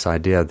reflecting this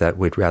idea that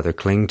we'd rather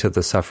cling to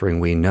the suffering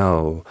we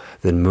know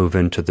than move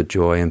into the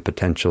joy and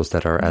potentials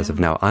that are as of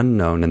now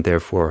unknown, and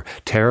therefore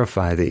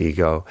terrify the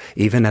ego,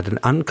 even at an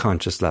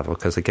unconscious level.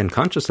 Because again,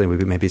 consciously we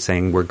may be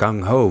saying we're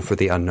gung-ho for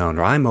the unknown,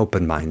 or I'm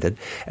open-minded.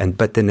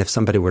 But then if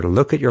somebody were to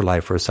look at your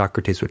life, or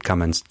Socrates would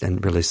come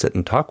and really sit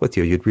and talk with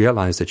you, you'd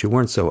realize that you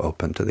weren't so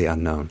open to the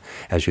unknown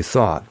as you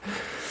thought.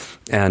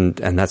 And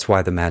that's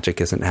why the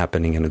magic isn't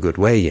happening in a good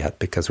way yet,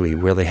 because we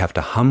really have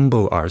to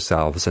humble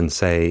ourselves and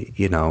say,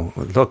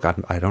 look,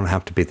 I don't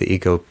have to be the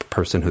ego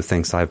person who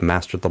thinks I've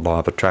mastered the law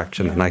of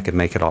attraction and I can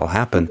make it all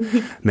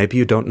happen. Maybe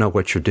you don't know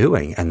what you're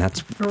doing, and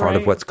that's part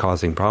of what's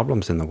causing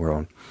problems in the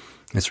world.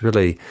 It's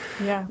really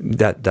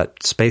that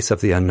space of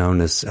the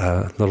unknown is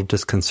a little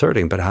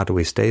disconcerting, but how do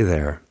we stay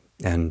there?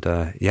 And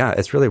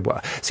it's really,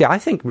 see, I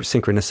think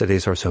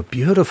synchronicities are so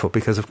beautiful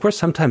because, of course,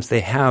 sometimes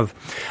they have,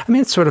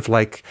 it's sort of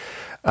like,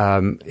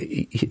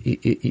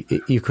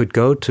 you could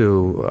go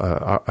to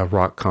a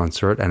rock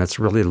concert and it's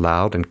really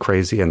loud and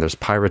crazy and there's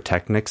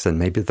pyrotechnics and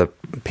maybe the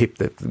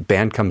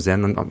band comes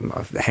in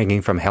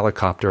hanging from a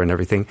helicopter and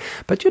everything.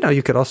 But,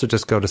 you could also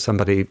just go to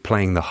somebody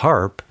playing the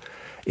harp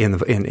in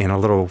a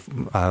little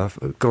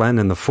glen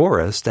in the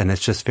forest, and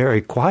it's just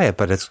very quiet,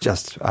 but it's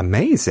just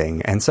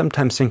amazing. And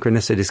sometimes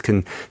synchronicities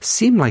can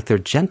seem like they're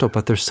gentle,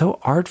 but they're so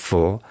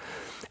artful.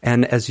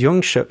 And as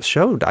Jung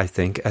showed, I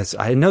think, as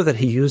I know that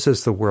he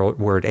uses the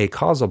word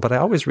acausal, but I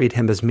always read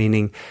him as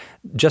meaning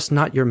just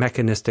not your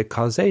mechanistic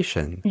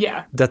causation.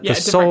 Yeah. That the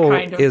soul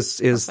is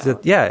that,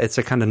 it's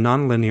a kind of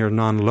nonlinear,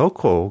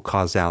 non-local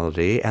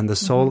causality, and the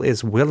soul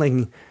is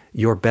willing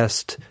your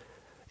best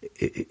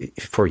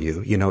for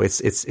you.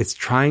 It's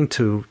trying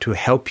to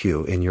help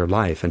you in your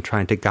life and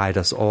trying to guide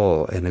us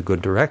all in a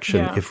good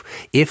direction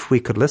if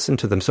we could listen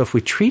to them. So if we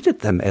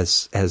treated them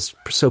as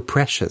so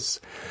precious.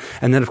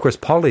 And then, of course,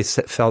 Pauli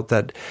felt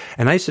that,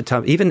 and I used to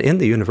tell, even in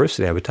the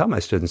university, I would tell my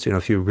students,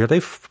 if you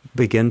really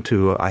begin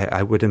to,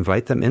 I would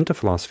invite them into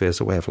philosophy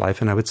as a way of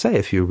life, and I would say,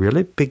 if you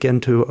really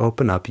begin to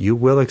open up, you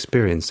will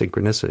experience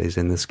synchronicities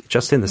in this,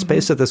 just in the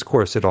space of this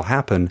course, it'll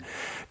happen,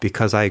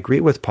 because I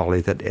agree with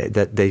Pauli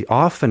that they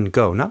often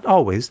go, not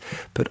always,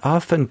 but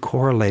often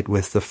correlate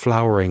with the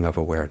flowering of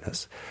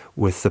awareness,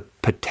 with the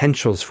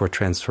potentials for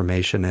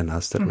transformation in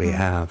us that we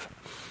have.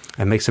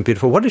 And makes them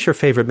beautiful. What is your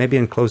favorite? Maybe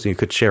in closing, you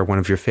could share one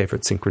of your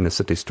favorite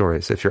synchronicity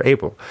stories, if you're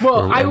able.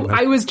 Well,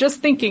 I was just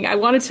thinking, I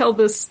want to tell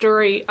this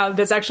story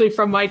that's actually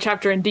from my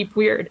chapter in Deep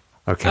Weird.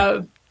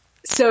 Okay.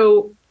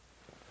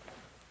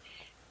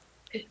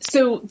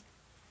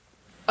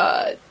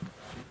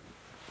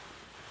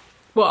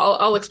 Well,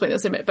 I'll explain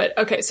this in a minute. But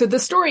okay, so the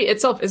story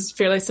itself is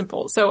fairly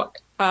simple. So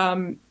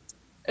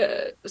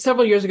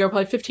several years ago,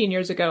 probably 15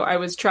 years ago, I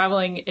was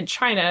traveling in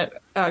China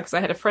because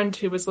I had a friend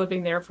who was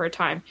living there for a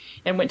time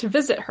and went to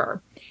visit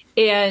her.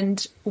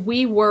 And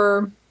we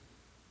were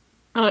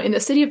in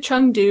the city of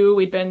Chengdu.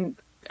 We'd been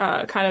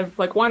kind of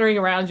like wandering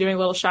around doing a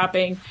little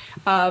shopping.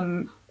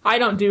 I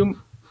don't do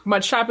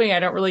much shopping. I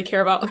don't really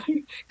care about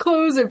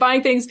clothes and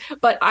buying things.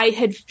 But I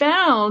had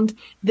found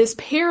this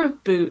pair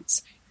of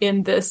boots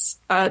in this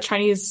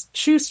Chinese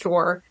shoe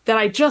store that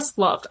I just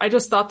loved. I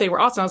just thought they were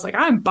awesome. I was like,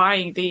 I'm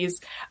buying these.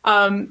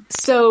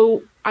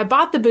 So I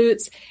bought the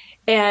boots,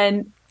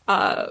 and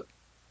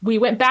we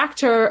went back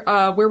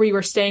to where we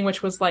were staying,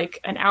 which was like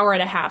an hour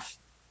and a half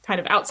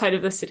kind of outside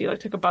of the city. Like,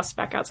 took a bus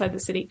back outside the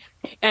city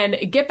and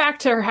get back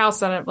to her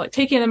house. And I'm like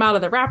taking them out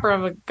of the wrapper.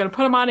 I'm going to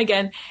put them on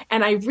again.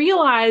 And I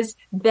realized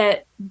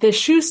that the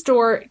shoe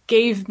store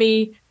gave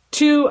me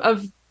two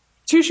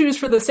shoes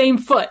for the same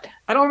foot.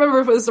 I don't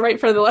remember if it was the right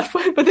foot or the left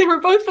foot, but they were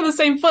both for the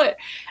same foot.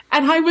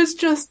 And I was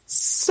just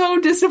so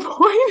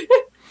disappointed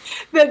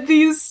that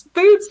these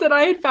boots that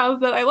I had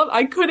found that I loved,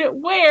 I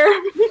couldn't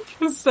wear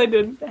because I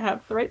didn't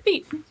have the right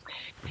feet.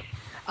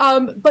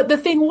 But the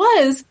thing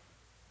was,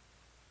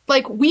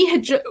 like, we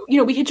had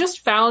just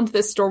found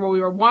this store where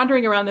we were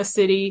wandering around the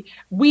city.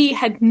 We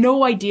had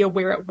no idea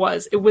where it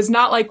was. It was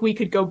not like we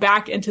could go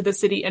back into the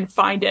city and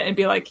find it and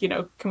be like,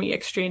 can we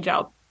exchange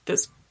out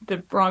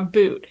the wrong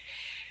boot?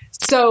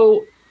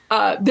 So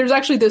there's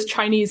actually this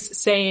Chinese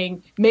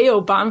saying,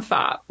 "Meo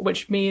banfa,"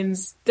 which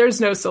means there's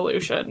no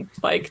solution.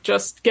 Like,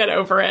 just get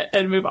over it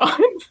and move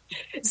on.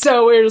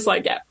 So we're just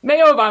like,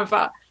 "Meo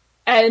banfa,"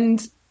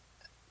 and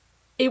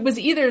it was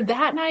either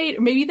that night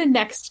or maybe the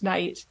next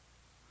night.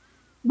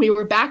 We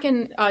were back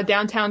in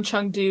downtown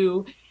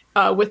Chengdu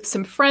with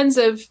some friends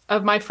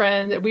of my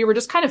friend. We were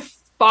just kind of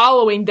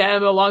following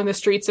them along the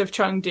streets of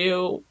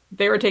Chengdu.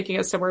 They were taking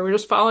us somewhere. We were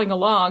just following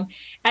along.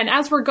 And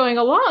as we're going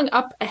along,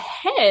 up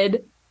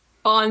ahead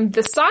on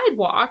the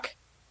sidewalk,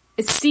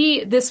 I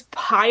see this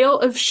pile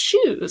of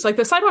shoes. Like,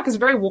 the sidewalk is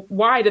very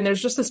wide, and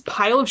there's just this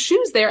pile of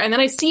shoes there. And then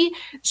I see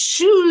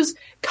shoes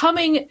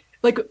coming,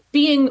 like,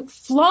 being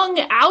flung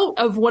out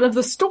of one of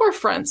the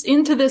storefronts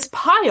into this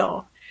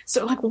pile.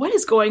 So, like, what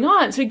is going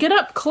on? So we get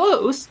up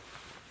close,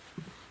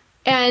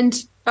 and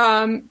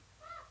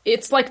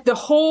it's like the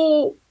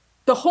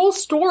whole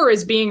store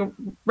is being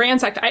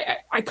ransacked.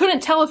 I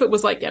couldn't tell if it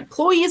was like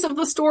employees of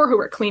the store who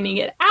were cleaning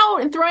it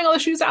out and throwing all the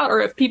shoes out, or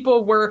if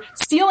people were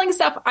stealing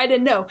stuff. I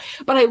didn't know.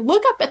 But I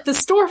look up at the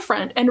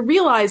storefront and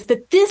realize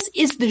that this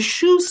is the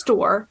shoe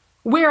store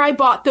where I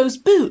bought those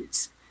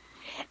boots.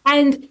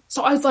 And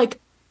so I was like,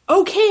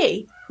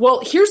 okay, well,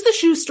 here's the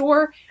shoe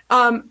store.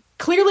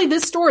 Clearly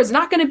this store is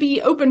not going to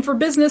be open for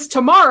business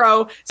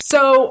tomorrow,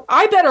 so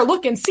I better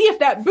look and see if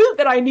that boot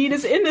that I need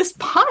is in this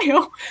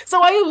pile.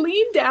 So I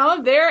lean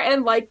down there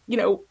and, like, you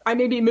know, I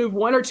maybe move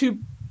one or two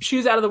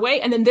shoes out of the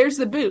way, and then there's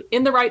the boot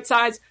in the right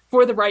size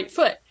for the right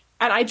foot.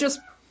 And I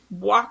just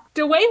walked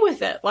away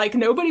with it. Like,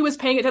 nobody was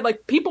paying attention.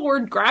 Like, people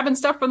were grabbing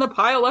stuff from the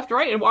pile left,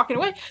 right, and walking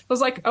away. I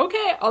was like,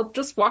 okay, I'll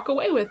just walk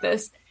away with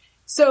this.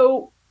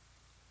 So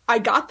I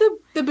got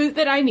the boot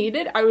that I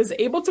needed. I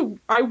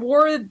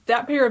wore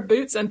that pair of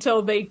boots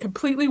until they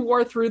completely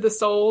wore through the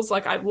soles.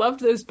 Like, I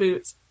loved those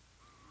boots.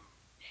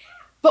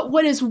 But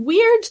what is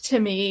weird to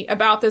me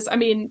about this, I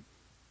mean,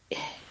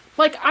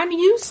 like, I'm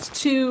used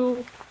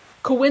to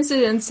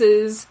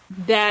coincidences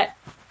that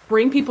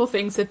bring people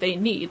things that they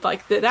need.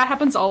 Like, that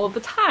happens all of the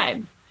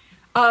time.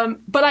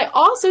 But I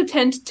also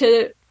tend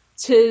to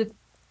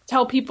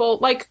tell people,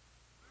 like,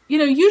 you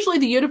know, usually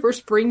the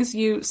universe brings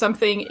you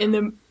something in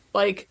the,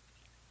 like,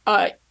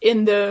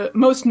 in the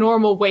most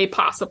normal way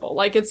possible.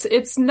 Like,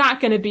 it's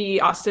not going to be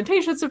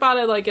ostentatious about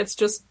it. Like, it's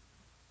just,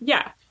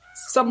 yeah,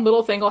 some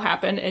little thing will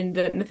happen and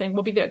the thing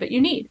will be there that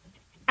you need.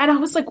 And I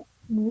was like,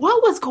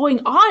 what was going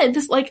on? And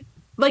this, like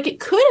it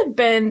could have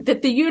been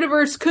that the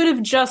universe could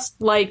have just,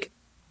 like,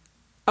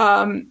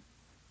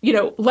 you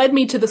know, led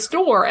me to the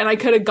store and I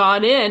could have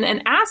gone in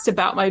and asked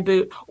about my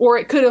boot, or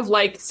it could have,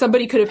 like,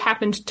 somebody could have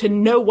happened to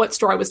know what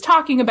store I was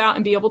talking about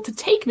and be able to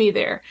take me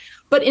there.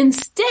 But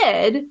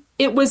instead,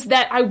 it was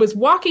that I was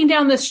walking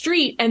down the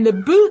street and the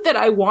boot that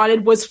I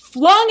wanted was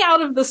flung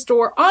out of the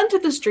store onto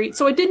the street.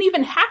 So I didn't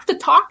even have to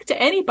talk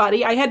to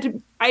anybody.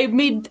 I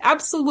made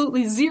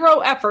absolutely zero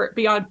effort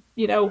beyond,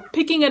 you know,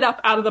 picking it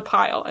up out of the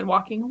pile and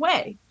walking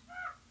away.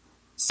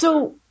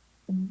 So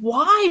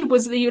why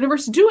was the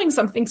universe doing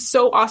something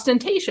so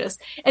ostentatious?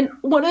 And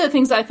one of the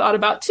things I thought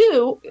about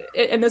too,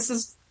 and this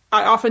is,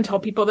 I often tell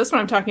people this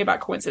when I'm talking about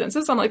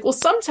coincidences. I'm like, well,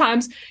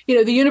 sometimes, you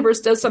know, the universe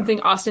does something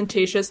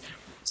ostentatious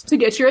to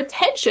get your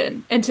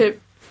attention and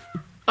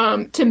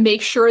to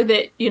make sure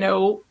that, you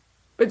know,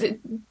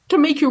 to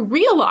make you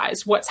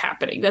realize what's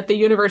happening, that the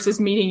universe is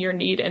meeting your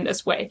need in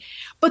this way.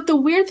 But the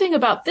weird thing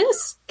about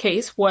this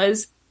case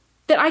was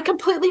that I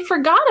completely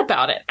forgot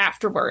about it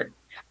afterward.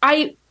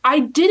 I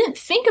didn't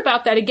think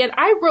about that again.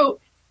 I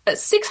wrote a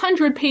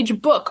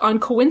 600-page book on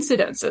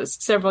coincidences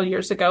several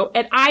years ago,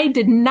 and I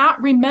did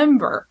not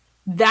remember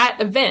that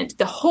event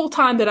the whole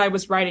time that I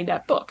was writing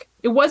that book.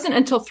 It wasn't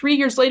until 3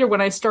 years later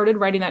when I started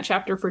writing that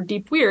chapter for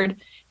Deep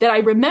Weird that I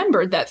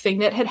remembered that thing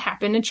that had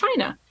happened in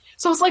China.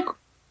 So I was like,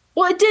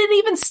 well, it didn't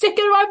even stick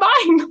in my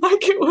mind.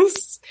 Like,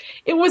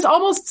 it was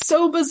almost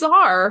so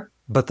bizarre.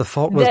 But the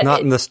fault was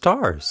not in the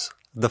stars.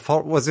 The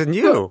fault was in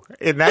you.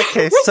 In that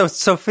case, so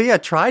Sophia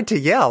tried to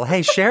yell,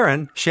 "Hey,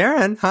 Sharon,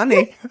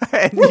 honey."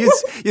 And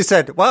you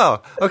said,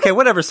 "Wow, okay,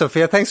 whatever,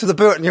 Sophia, thanks for the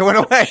boot." And you went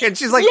away. And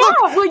she's like,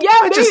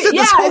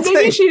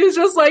 maybe she was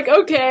just like,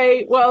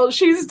 okay, well,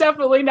 she's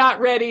definitely not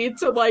ready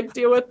to, like,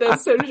 deal with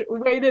this. So she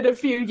waited a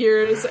few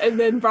years and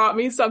then brought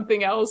me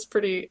something else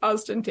pretty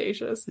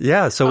ostentatious.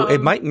 Yeah. So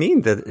it might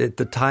mean that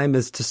the time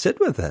is to sit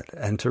with it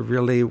and to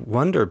really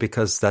wonder,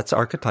 because that's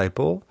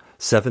archetypal.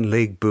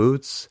 7-league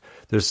boots.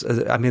 There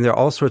are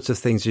all sorts of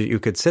things you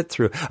could sit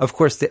through. Of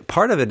course,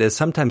 part of it is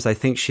sometimes I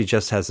think she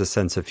just has a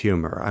sense of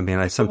humor. I mean,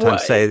 I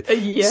sometimes say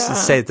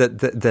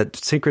that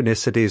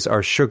synchronicities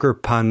are sugar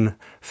pun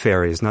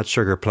fairies, not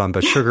sugar plum,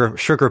 but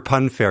sugar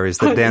pun fairies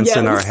that dance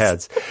in our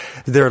heads.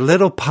 They're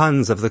little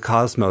puns of the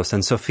cosmos,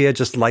 and Sophia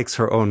just likes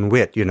her own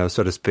wit, you know,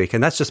 so to speak.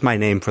 And that's just my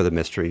name for the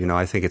mystery. You know,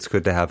 I think it's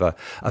good to have a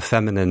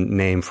feminine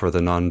name for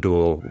the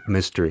non-dual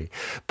mystery.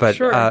 But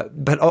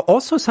but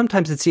also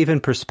sometimes it's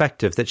even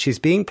perspective, that she's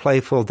being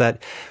playful. That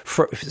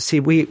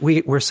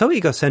we're so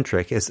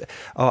egocentric.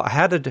 I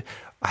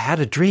had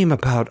a dream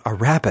about a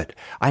rabbit.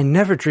 I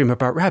never dream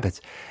about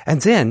rabbits.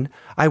 And then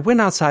I went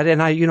outside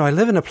and I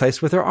live in a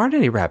place where there aren't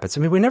any rabbits.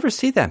 I mean, we never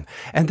see them.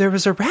 And there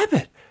was a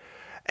rabbit.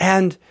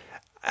 And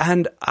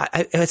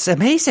it's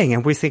amazing.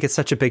 And we think it's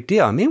such a big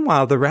deal.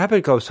 Meanwhile, the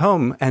rabbit goes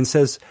home and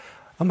says,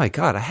 oh my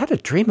God, I had a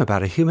dream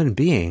about a human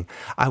being.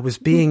 I was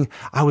being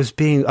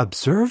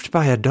observed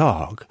by a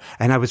dog,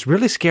 and I was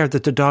really scared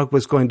that the dog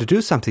was going to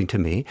do something to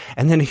me.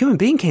 And then a human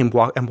being came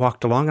and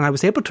walked along, and I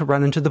was able to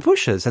run into the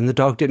bushes, and the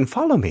dog didn't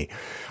follow me.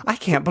 I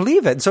can't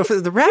believe it. So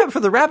for the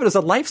rabbit, it's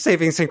a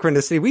life-saving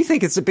synchronicity. We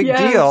think it's a big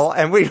deal,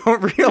 and we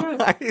don't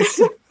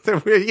realize.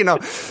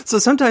 So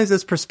sometimes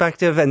it's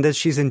perspective, and that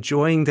she's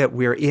enjoying that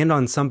we're in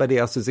on somebody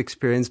else's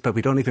experience, but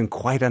we don't even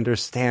quite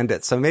understand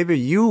it. So maybe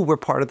you were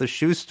part of the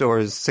shoe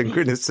store's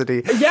synchronicity.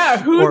 Yeah,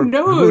 who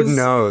knows? Who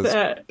knows?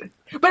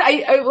 But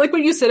I like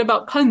what you said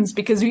about puns,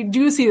 because we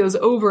do see those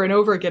over and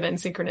over again in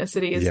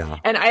synchronicities. Yeah.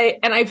 And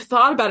I've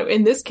thought about it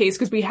in this case,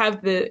 because we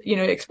have the,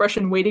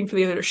 expression waiting for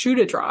the other shoe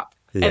to drop.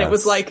 Yes. And it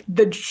was like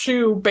the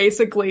shoe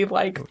basically flew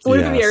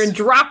into the air and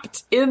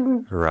dropped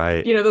in,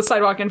 the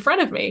sidewalk in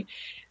front of me.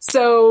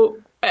 So,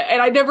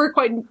 and I'd never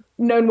quite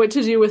known what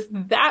to do with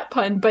that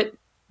pun, but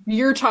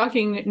you're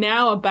talking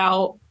now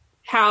about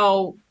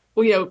how,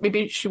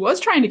 maybe she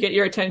was trying to get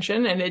your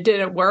attention and it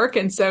didn't work.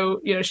 And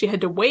so, she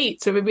had to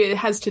wait. So maybe it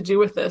has to do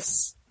with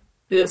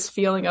this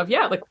feeling of,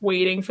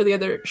 waiting for the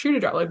other shoe to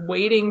drop,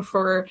 waiting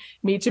for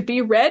me to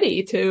be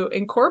ready to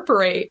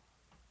incorporate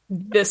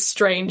this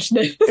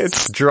strangeness.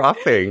 It's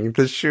dropping.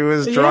 The shoe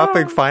is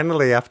dropping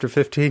finally after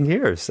 15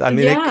 years. I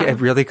mean, it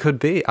really could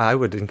be. I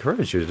would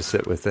encourage you to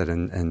sit with it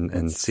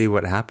and see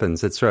what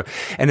happens.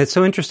 And it's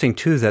so interesting,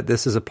 too, that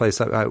this is a place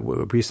I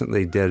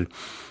recently did.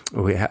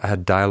 We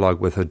had dialogue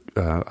with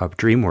a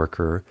dream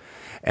worker.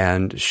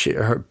 And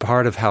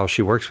part of how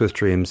she works with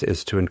dreams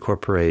is to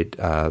incorporate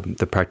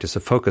the practice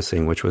of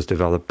focusing, which was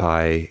developed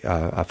by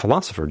a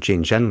philosopher,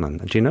 Jean Genlin.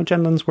 Do you know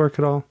Genlin's work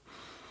at all?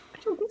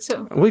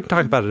 So we can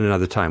talk about it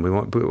another time. We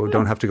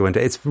don't have to go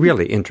into it. It's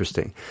really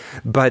interesting.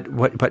 But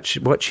what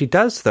she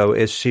does, though,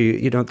 is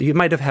you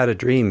might have had a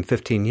dream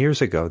 15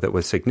 years ago that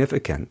was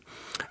significant.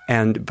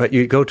 But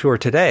you go to her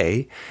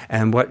today,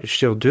 and what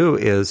she'll do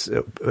is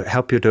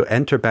help you to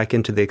enter back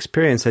into the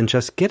experience and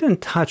just get in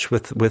touch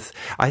with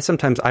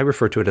I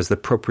refer to it as the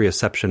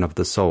proprioception of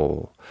the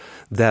soul.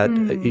 That,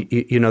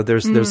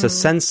 there's a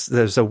sense,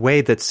 there's a way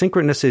that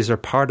synchronicities are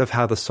part of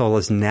how the soul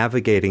is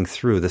navigating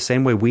through. The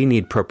same way we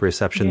need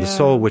proprioception, the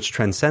soul, which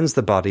transcends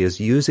the body, is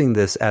using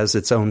this as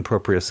its own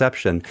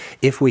proprioception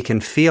if we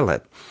can feel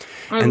it.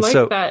 I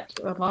like that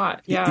a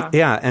lot. Yeah.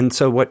 Yeah. And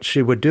so what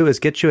she would do is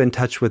get you in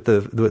touch with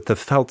the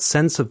felt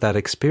sense of that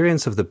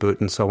experience of the boot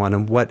and so on,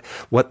 and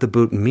what the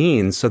boot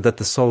means, so that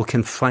the soul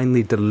can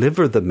finally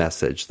deliver the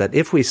message. That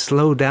if we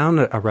slow down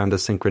around a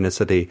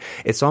synchronicity,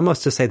 it's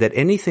almost to say that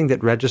anything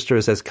that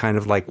registers as kind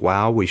of like,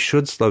 wow, we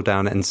should slow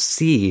down and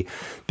see,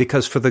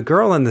 because for the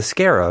girl in the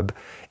scarab,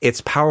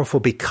 it's powerful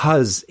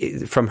because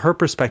from her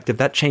perspective,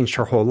 that changed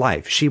her whole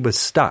life. She was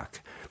stuck.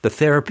 The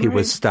therapy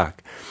was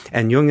stuck.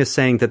 And Jung is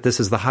saying that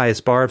this is the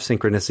highest bar of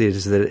synchronicity,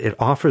 is that it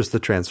offers the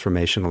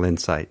transformational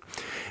insight.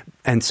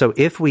 And so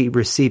if we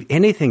receive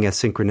anything as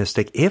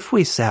synchronistic, if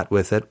we sat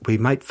with it, we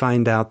might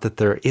find out that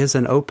there is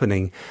an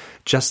opening,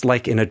 just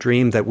like in a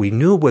dream that we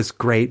knew was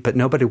great, but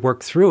nobody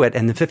worked through it.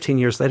 And then 15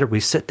 years later, we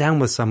sit down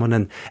with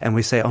someone and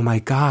we say, oh my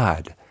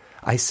God,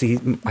 I see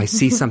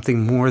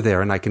something more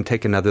there, and I can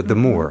take another, the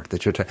more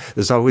that you're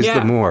there's always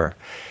the more.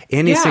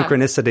 Any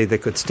synchronicity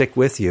that could stick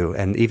with you,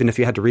 and even if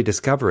you had to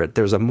rediscover it,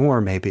 there's a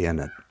more maybe in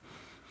it.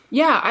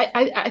 Yeah,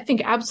 I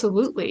think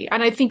absolutely.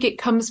 And I think it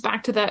comes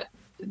back to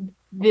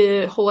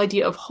the whole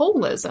idea of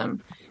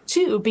holism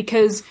too,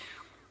 because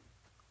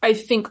I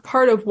think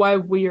part of why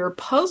we are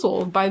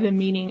puzzled by the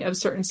meaning of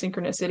certain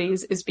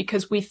synchronicities is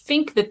because we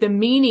think that the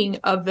meaning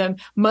of them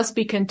must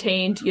be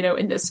contained,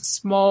 in this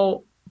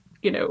small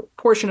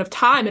portion of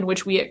time in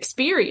which we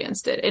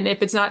experienced it. And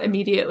if it's not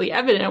immediately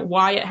evident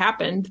why it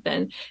happened,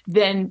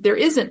 then there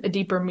isn't a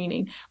deeper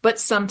meaning. But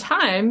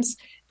sometimes,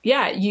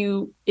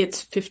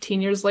 it's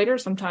 15 years later.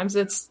 Sometimes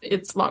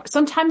it's long.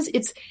 Sometimes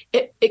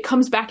it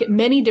comes back at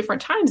many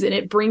different times, and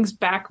it brings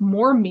back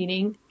more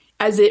meaning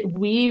as it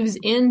weaves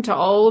into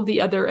all of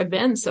the other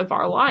events of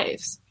our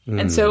lives.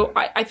 And so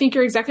I think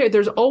you're exactly right.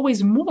 There's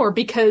always more,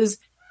 because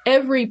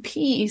every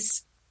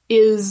piece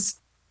is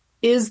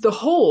the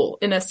whole,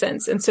 in a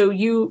sense. And so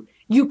you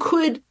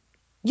could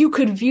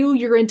view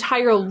your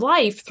entire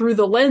life through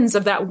the lens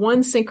of that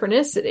one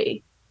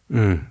synchronicity.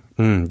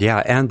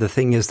 Yeah, and the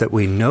thing is that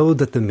we know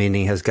that the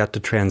meaning has got to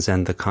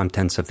transcend the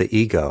contents of the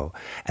ego.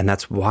 And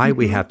that's why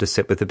we have to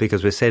sit with it,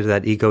 because we say to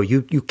that ego,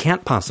 you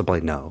can't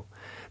possibly know.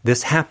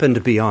 This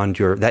happened beyond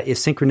that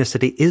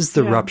synchronicity is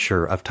the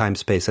rupture of time,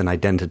 space, and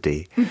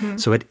identity.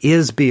 So it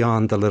is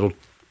beyond the little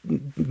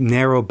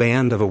narrow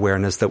band of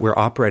awareness that we're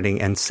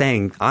operating and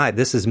saying,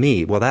 this is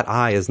me. Well, that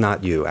I is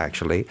not you,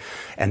 actually.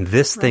 And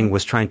this thing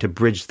was trying to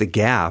bridge the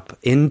gap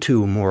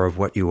into more of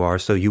what you are.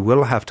 So you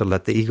will have to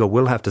the ego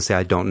will have to say,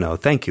 I don't know.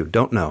 Thank you.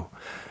 Don't know.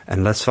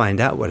 And let's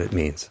find out what it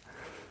means.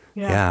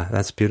 Yeah,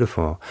 that's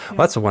beautiful. Yeah. Well,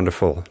 that's a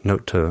wonderful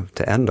note to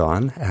end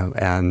on.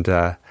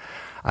 And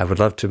I would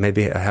love to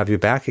maybe have you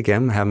back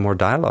again, have more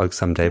dialogue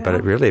someday, but I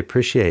really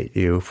appreciate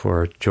you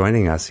for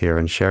joining us here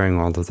and sharing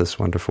all of this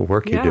wonderful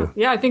work you do.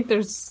 Yeah, I think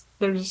there's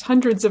there's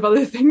hundreds of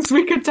other things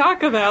we could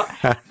talk about.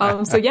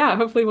 So yeah,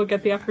 hopefully we'll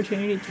get the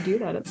opportunity to do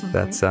that at some point.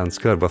 That sounds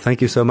good. Well,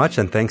 thank you so much,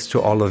 and thanks to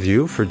all of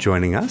you for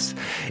joining us.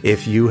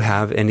 If you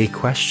have any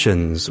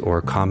questions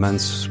or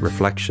comments,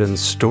 reflections,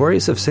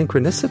 stories of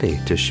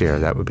synchronicity to share,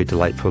 that would be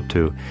delightful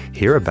to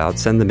hear about.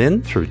 Send them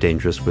in through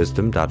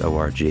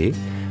dangerouswisdom.org.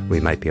 We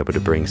might be able to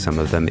bring some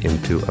of them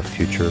into a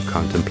future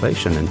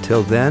contemplation.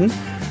 Until then,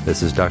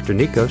 this is Dr.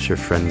 Nikos, your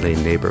friendly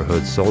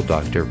neighborhood soul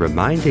doctor,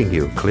 reminding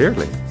you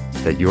clearly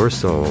that your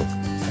soul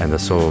and the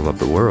soul of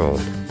the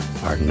world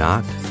are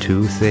not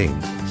two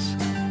things.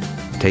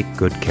 Take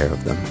good care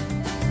of them.